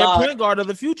need their point guard of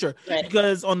the future. Right.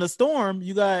 Because on the Storm,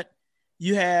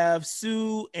 you have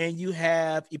Sue and you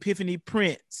have Epiphany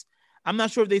Prince. I'm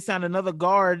not sure if they signed another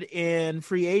guard in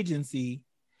free agency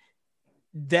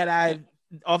that I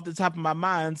off the top of my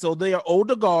mind. So they are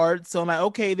older guards. So I'm like,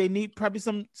 okay, they need probably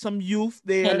some youth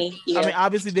there. Henny, yeah. I mean,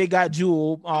 obviously they got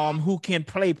Jewel, who can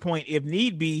play point if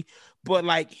need be, but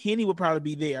like Henny would probably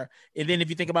be there. And then if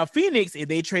you think about Phoenix, if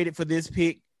they traded for this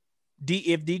pick,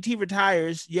 if DT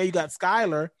retires, yeah, you got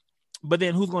Skylar, but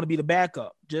then who's going to be the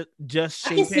backup? Just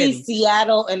Shea I can Petty. see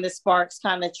Seattle and the Sparks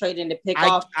kind of trading the pick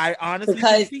off. I honestly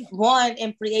because one,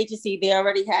 in free agency, they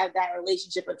already have that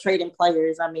relationship of trading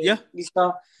players. I mean, you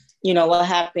saw, what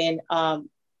happened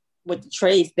with the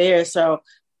trades there. So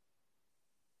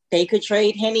they could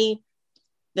trade Henny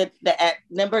at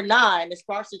number 9. The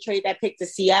Sparks to trade that pick to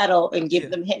Seattle and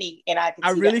give them Henny. And I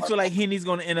really feel like Henny's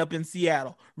going to end up in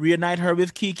Seattle. Reunite her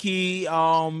with Kiki.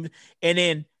 And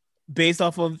then based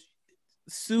off of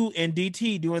Sue and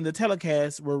DT doing the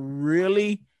telecast were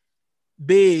really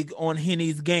big on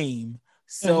Henny's game.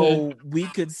 So we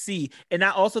could see. And I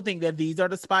also think that these are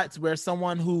the spots where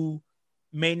someone who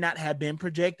may not have been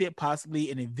projected,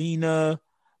 possibly an Evina,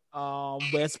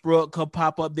 Westbrook could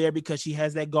pop up there because she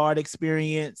has that guard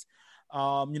experience.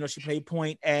 She played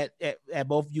point at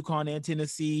both UConn and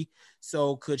Tennessee.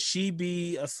 So could she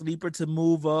be a sleeper to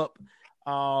move up?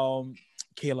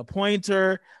 Kayla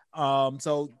Pointer.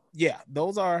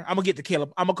 Those are. I'm gonna get to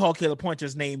Caleb. I'm gonna call Caleb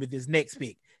Pointer's name with his next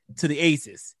pick to the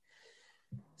Aces.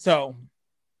 So,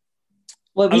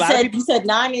 you said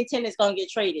 9 and 10 is gonna get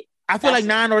traded. I feel like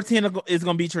 9 or 10 is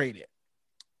gonna be traded.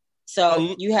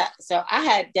 So I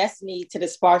had Destiny to the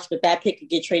Sparks, but that pick could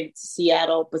get traded to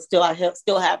Seattle. But still, I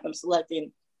still have them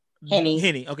selecting Henny.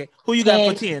 Henny, okay. Who you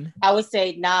got for 10? I would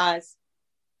say Nas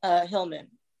Hillman.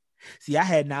 See, I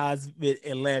had Nas with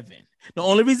 11. The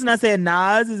only reason I said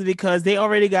Nas is because they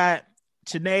already got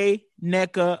Chanae,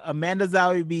 NECA, Amanda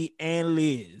Zawibi, and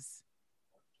Liz.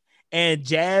 And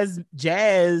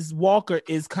Jazz Walker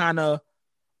is kind of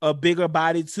a bigger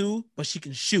body too, but she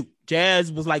can shoot.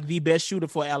 Jazz was like the best shooter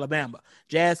for Alabama.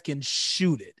 Jazz can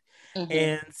shoot it.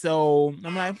 And so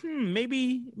I'm like,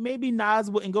 maybe Nas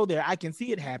wouldn't go there. I can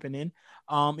see it happening.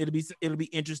 It'll be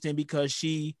interesting because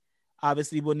she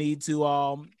obviously will need to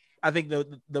I think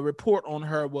the report on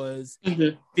her was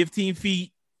 15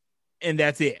 feet and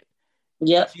that's it.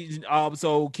 Yep.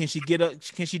 So can she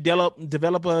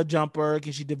develop a jumper?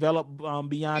 Can she develop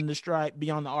beyond the stripe,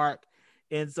 beyond the arc?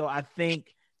 And so I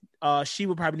think she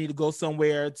would probably need to go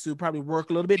somewhere to probably work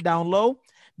a little bit down low.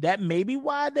 That may be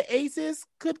why the Aces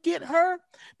could get her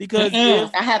because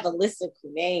I have Alyssa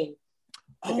name.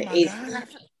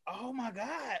 Oh my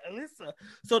God, Alyssa.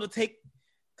 So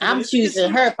I'm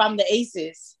choosing her if I'm the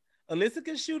Aces. Alyssa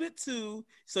can shoot it too.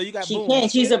 So you got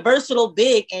She's a versatile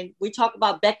big, and we talk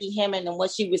about Becky Hammond and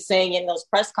what she was saying in those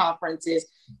press conferences.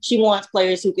 She wants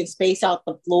players who can space out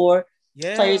the floor,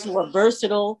 players who are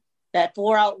versatile, that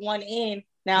 4 out 1 in.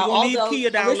 Now, although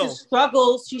Alyssa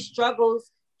struggles.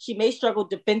 She may struggle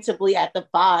defensively at the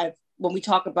 5 when we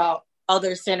talk about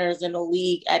other centers in the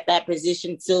league at that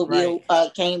position. Sylvia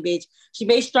Cambridge, she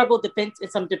may struggle in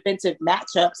some defensive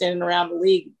matchups in and around the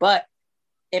league, but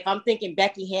if I'm thinking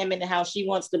Becky Hammond and how she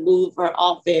wants to move her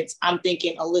offense, I'm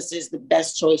thinking Alyssa is the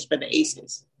best choice for the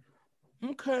Aces.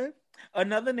 Okay.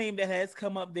 Another name that has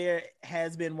come up there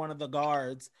has been one of the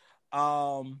guards.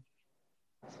 Veronica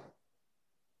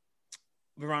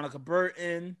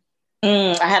Burton.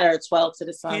 I had her at 12 to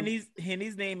the Sun.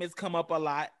 Henny's name has come up a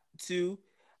lot too.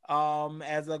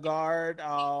 As a guard.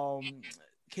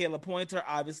 Kayla Pointer,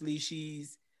 obviously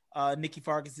she's Nikki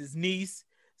Fargas's niece.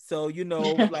 So,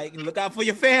 like, look out for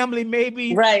your family,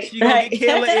 maybe. Right. You're going to get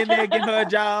Kayla in there, get her a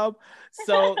job.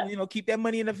 So, keep that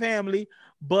money in the family.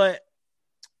 But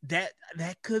that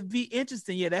could be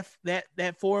interesting. Yeah,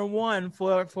 that 4-1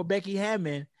 for Becky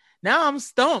Hammond. Now I'm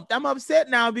stumped. I'm upset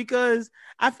now because,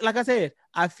 I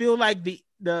feel like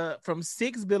the from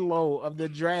 6 below of the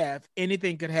draft,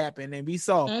 anything could happen. And we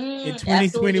saw in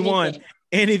 2021,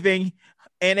 anything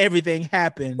and everything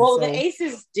happened. Well, the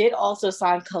Aces did also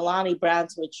sign Kalani Brown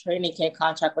to a training camp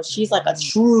contract, but she's like a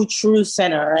true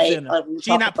center, right?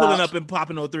 She's not pulling up and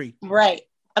popping 03. Right.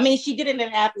 I mean, she did it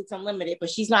in Athletes Unlimited, but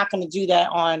she's not going to do that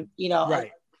on,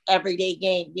 Right. a everyday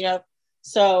game,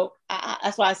 So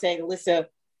that's why I say Alyssa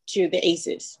to the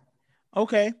Aces.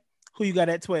 Okay. Who you got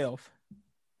at 12?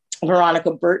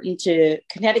 Veronica Burton to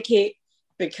Connecticut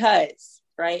because,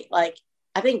 right? Like,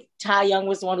 I think Ty Young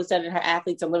was the one who said in her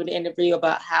Athletes Unlimited interview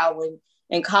about how when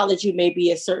in college you may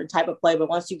be a certain type of player, but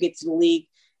once you get to the league,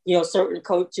 certain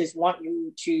coaches want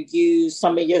you to use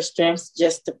some of your strengths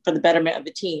for the betterment of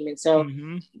the team. And so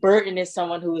Burton is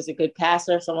someone who is a good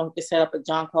passer, someone who can set up a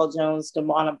John Paul Jones,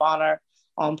 DeMona Bonner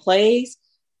on plays.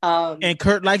 And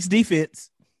Kurt likes defense.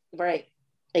 Right.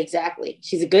 Exactly.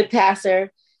 She's a good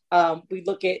passer. We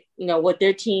look at, what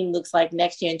their team looks like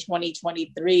next year in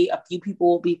 2023. A few people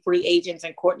will be free agents,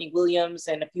 and Courtney Williams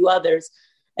and a few others.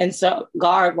 And so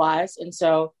guard wise. And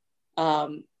so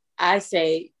I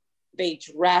say they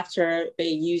draft her, they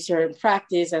use her in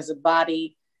practice as a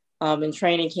body in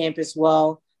training camp as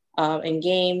well. In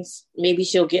games, maybe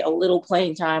she'll get a little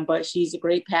playing time, but she's a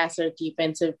great passer,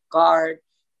 defensive guard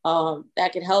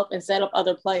that can help and set up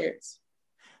other players.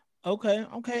 Okay,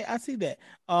 I see that.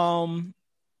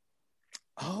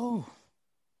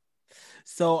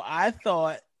 So I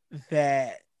thought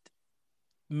that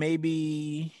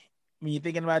maybe when you're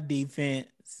thinking about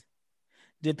defense,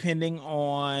 depending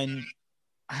on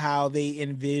how they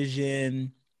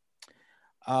envision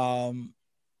Jonquel,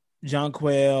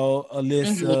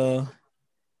 Alyssa,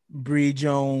 Bree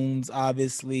Jones,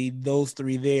 obviously, those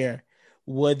three there,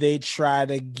 would they try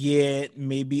to get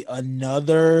maybe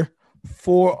another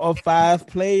 4 or 5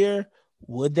 player?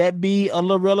 Would that be a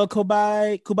Lorella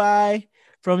Kubai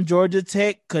from Georgia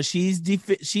Tech? Because she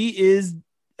is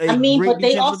but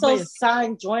they also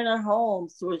signed Joyner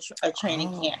Holmes through a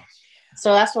training camp.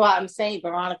 So that's why I'm saying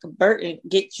Veronica Burton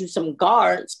get you some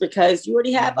guards because you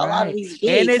already have a lot of these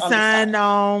bigs. And they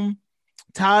signed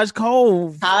Taj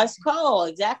Cole. Taj Cole,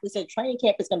 exactly. So training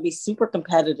camp is going to be super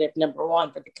competitive, number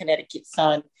one, for the Connecticut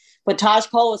Sun. But Taj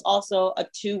Cole is also a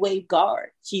two-way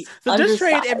guard. She's so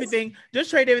undersized.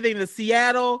 Just trade everything to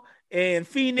Seattle and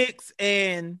Phoenix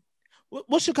and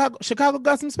what Chicago? Chicago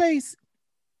got some space.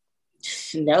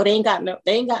 No, they ain't got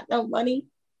no money.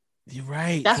 You're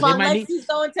right. That's why Lexi's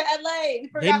going to LA. You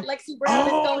forgot Lexi Brown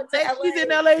is going to LA. She's in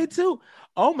LA too.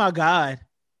 Oh my God.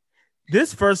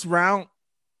 This first round.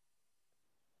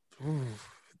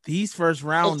 These first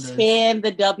rounders expand the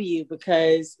W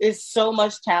because there's so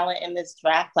much talent in this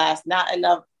draft class, not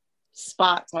enough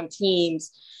spots on teams.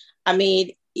 I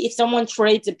mean, if someone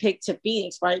trades a pick to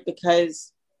Phoenix, right?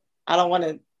 Because I don't want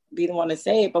to be the one to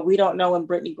say it, but we don't know when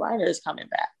Brittany Griner is coming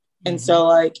back. And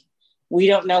so we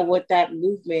don't know what that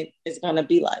movement is going to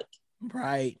be like.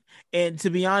 Right. And to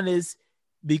be honest,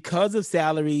 because of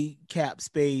salary cap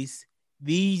space,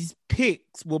 these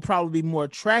picks will probably be more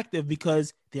attractive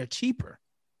because they're cheaper.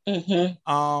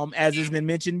 As has been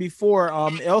mentioned before,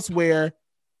 elsewhere,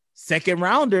 second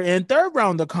rounder and third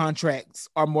rounder contracts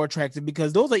are more attractive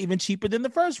because those are even cheaper than the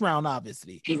first round,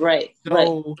 obviously. Right.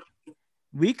 So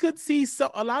we could see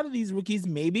a lot of these rookies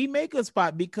maybe make a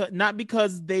spot not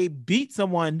because they beat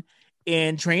someone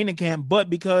in training camp, but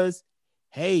because,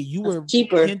 hey, you were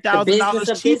cheaper,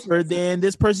 $10,000 cheaper than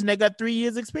this person that got 3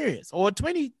 years experience, or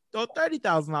 $20,000 or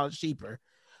 $30,000 cheaper.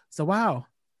 So wow,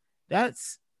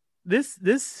 that's this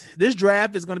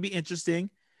draft is going to be interesting.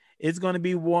 It's going to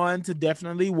be one to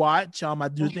definitely watch. I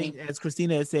do think, as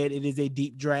Khristina has said, it is a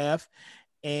deep draft,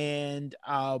 and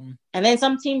then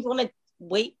some teams want to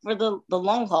wait for the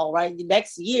long haul, right? The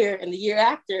next year and the year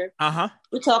after,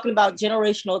 we're talking about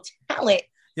generational talent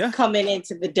coming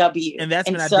into the W. And that's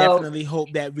when I definitely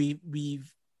hope that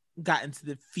we've gotten to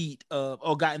the feet of,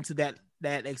 or gotten to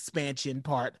that expansion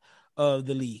part of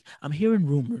the league. I'm hearing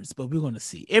rumors, but we're going to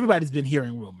see. Everybody's been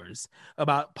hearing rumors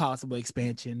about possible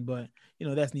expansion, but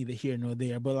that's neither here nor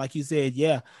there. But like you said,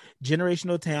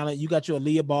 generational talent. You got your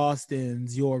Aaliyah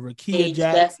Bostons, your Rakia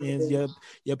Jacksons,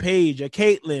 your Paige, your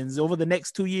Caitlins over the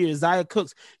next 2 years, Zaya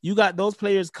Cooks. You got those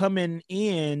players coming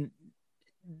in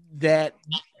that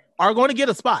are going to get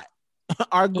a spot,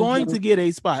 to get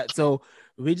a spot. So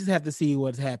we just have to see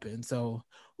what's happened. So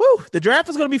the draft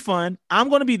is going to be fun. I'm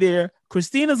going to be there.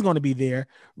 Christina's going to be there.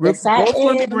 We're both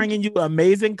going to be bringing you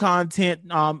amazing content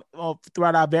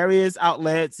throughout our various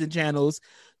outlets and channels.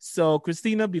 So,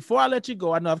 Khristina, before I let you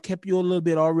go, I know I've kept you a little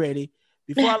bit already.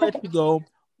 Before I let you go,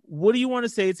 what do you want to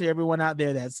say to everyone out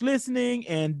there that's listening,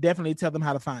 and definitely tell them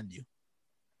how to find you?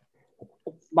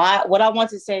 What I want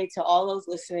to say to all those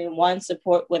listening: 1,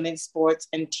 support women's sports,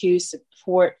 and 2,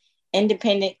 support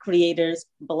independent creators,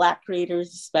 Black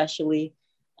creators especially.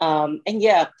 And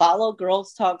yeah, follow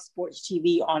Girls Talk Sports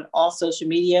TV on all social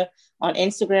media. On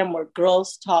Instagram, we're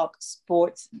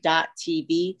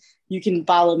girlstalksports.tv. You can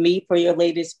follow me for your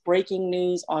latest breaking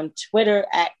news on Twitter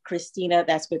at Khristina,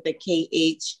 that's with the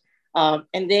KH.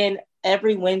 And then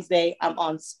every Wednesday, I'm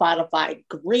on Spotify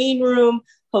Green Room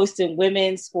hosting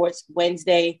Women's Sports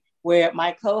Wednesday, where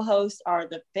my co-hosts are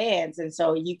the fans. And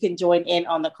so you can join in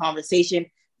on the conversation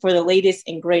for the latest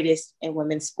and greatest in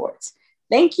women's sports.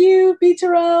 Thank you, B.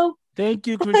 Terrell. Thank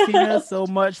you, Khristina, so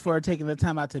much for taking the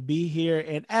time out to be here.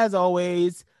 And as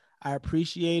always, I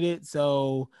appreciate it.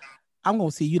 So I'm going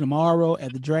to see you tomorrow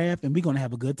at the draft, and we're going to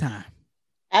have a good time.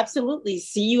 Absolutely.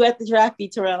 See you at the draft, B.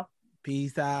 Terrell.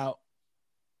 Peace out.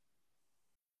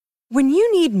 When you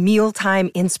need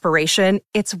mealtime inspiration,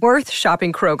 it's worth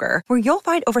shopping Kroger, where you'll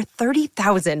find over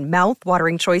 30,000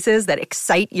 mouth-watering choices that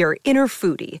excite your inner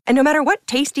foodie. And no matter what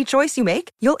tasty choice you make,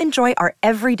 you'll enjoy our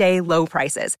everyday low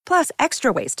prices, plus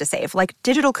extra ways to save, like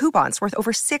digital coupons worth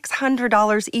over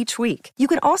 $600 each week. You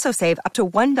can also save up to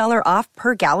 $1 off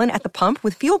per gallon at the pump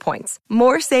with fuel points.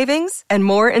 More savings and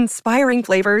more inspiring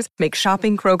flavors make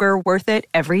shopping Kroger worth it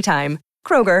every time.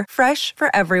 Kroger, fresh for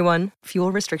everyone.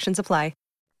 Fuel restrictions apply.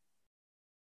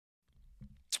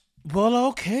 Well,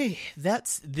 okay,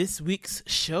 that's this week's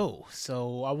show.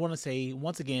 So I want to say,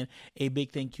 once again, a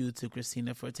big thank you to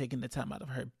Khristina for taking the time out of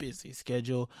her busy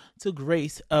schedule to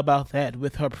grace About That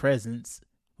with her presence.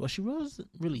 Well, she wasn't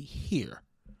really here.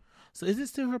 So is it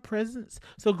still her presence?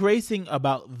 So gracing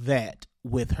About That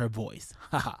with her voice.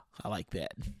 Haha, I like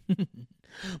that.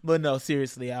 But no,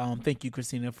 seriously, thank you,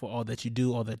 Khristina, for all that you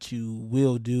do, all that you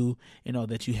will do, and all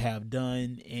that you have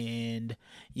done. And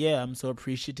yeah, I'm so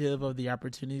appreciative of the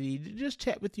opportunity to just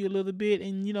chat with you a little bit.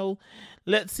 And, you know,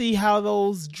 let's see how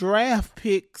those draft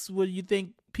picks, what do you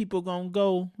think people gonna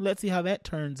go? Let's see how that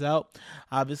turns out.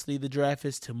 Obviously, the draft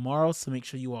is tomorrow, so make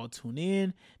sure you all tune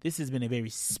in. This has been a very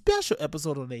special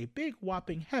episode on a big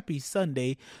whopping happy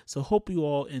Sunday, so hope you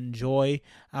all enjoy.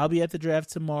 I'll be at the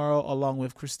draft tomorrow along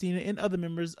with Khristina and other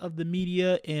members of the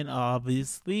media, and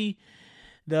obviously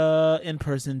the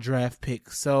in-person draft pick.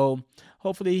 So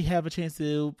hopefully have a chance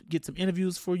to get some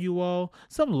interviews for you all,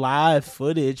 some live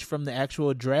footage from the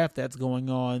actual draft that's going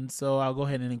on. So I'll go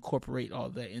ahead and incorporate all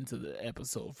that into the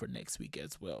episode for next week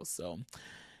as well. So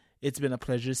it's been a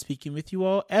pleasure speaking with you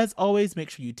all. As always, make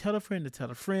sure you tell a friend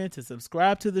to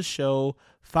subscribe to the show.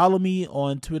 Follow me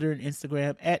on Twitter and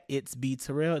Instagram at It's B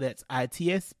Terrell. That's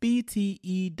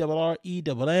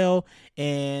ITSBTERRELL.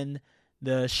 And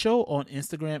the show on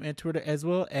Instagram and Twitter as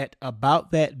well at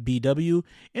About That BW.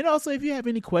 And also, if you have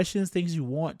any questions, things you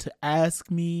want to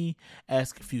ask me,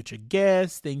 ask future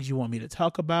guests, things you want me to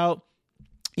talk about,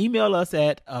 email us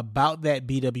at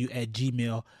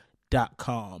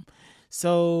aboutthatbw@gmail.com.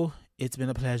 So it's been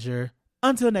a pleasure.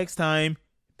 Until next time,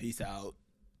 peace out.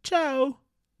 Ciao.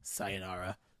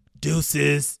 Sayonara.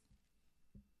 Deuces.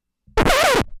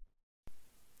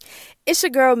 It's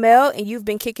your girl Mel, and you've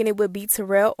been kicking it with B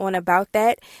Terrell on About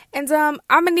That. And I'm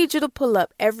gonna need you to pull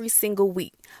up every single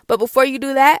week. But before you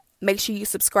do that, make sure you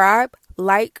subscribe,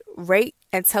 like, rate,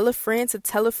 and tell a friend to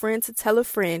tell a friend to tell a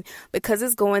friend, because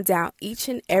it's going down each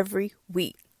and every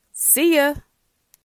week. See ya.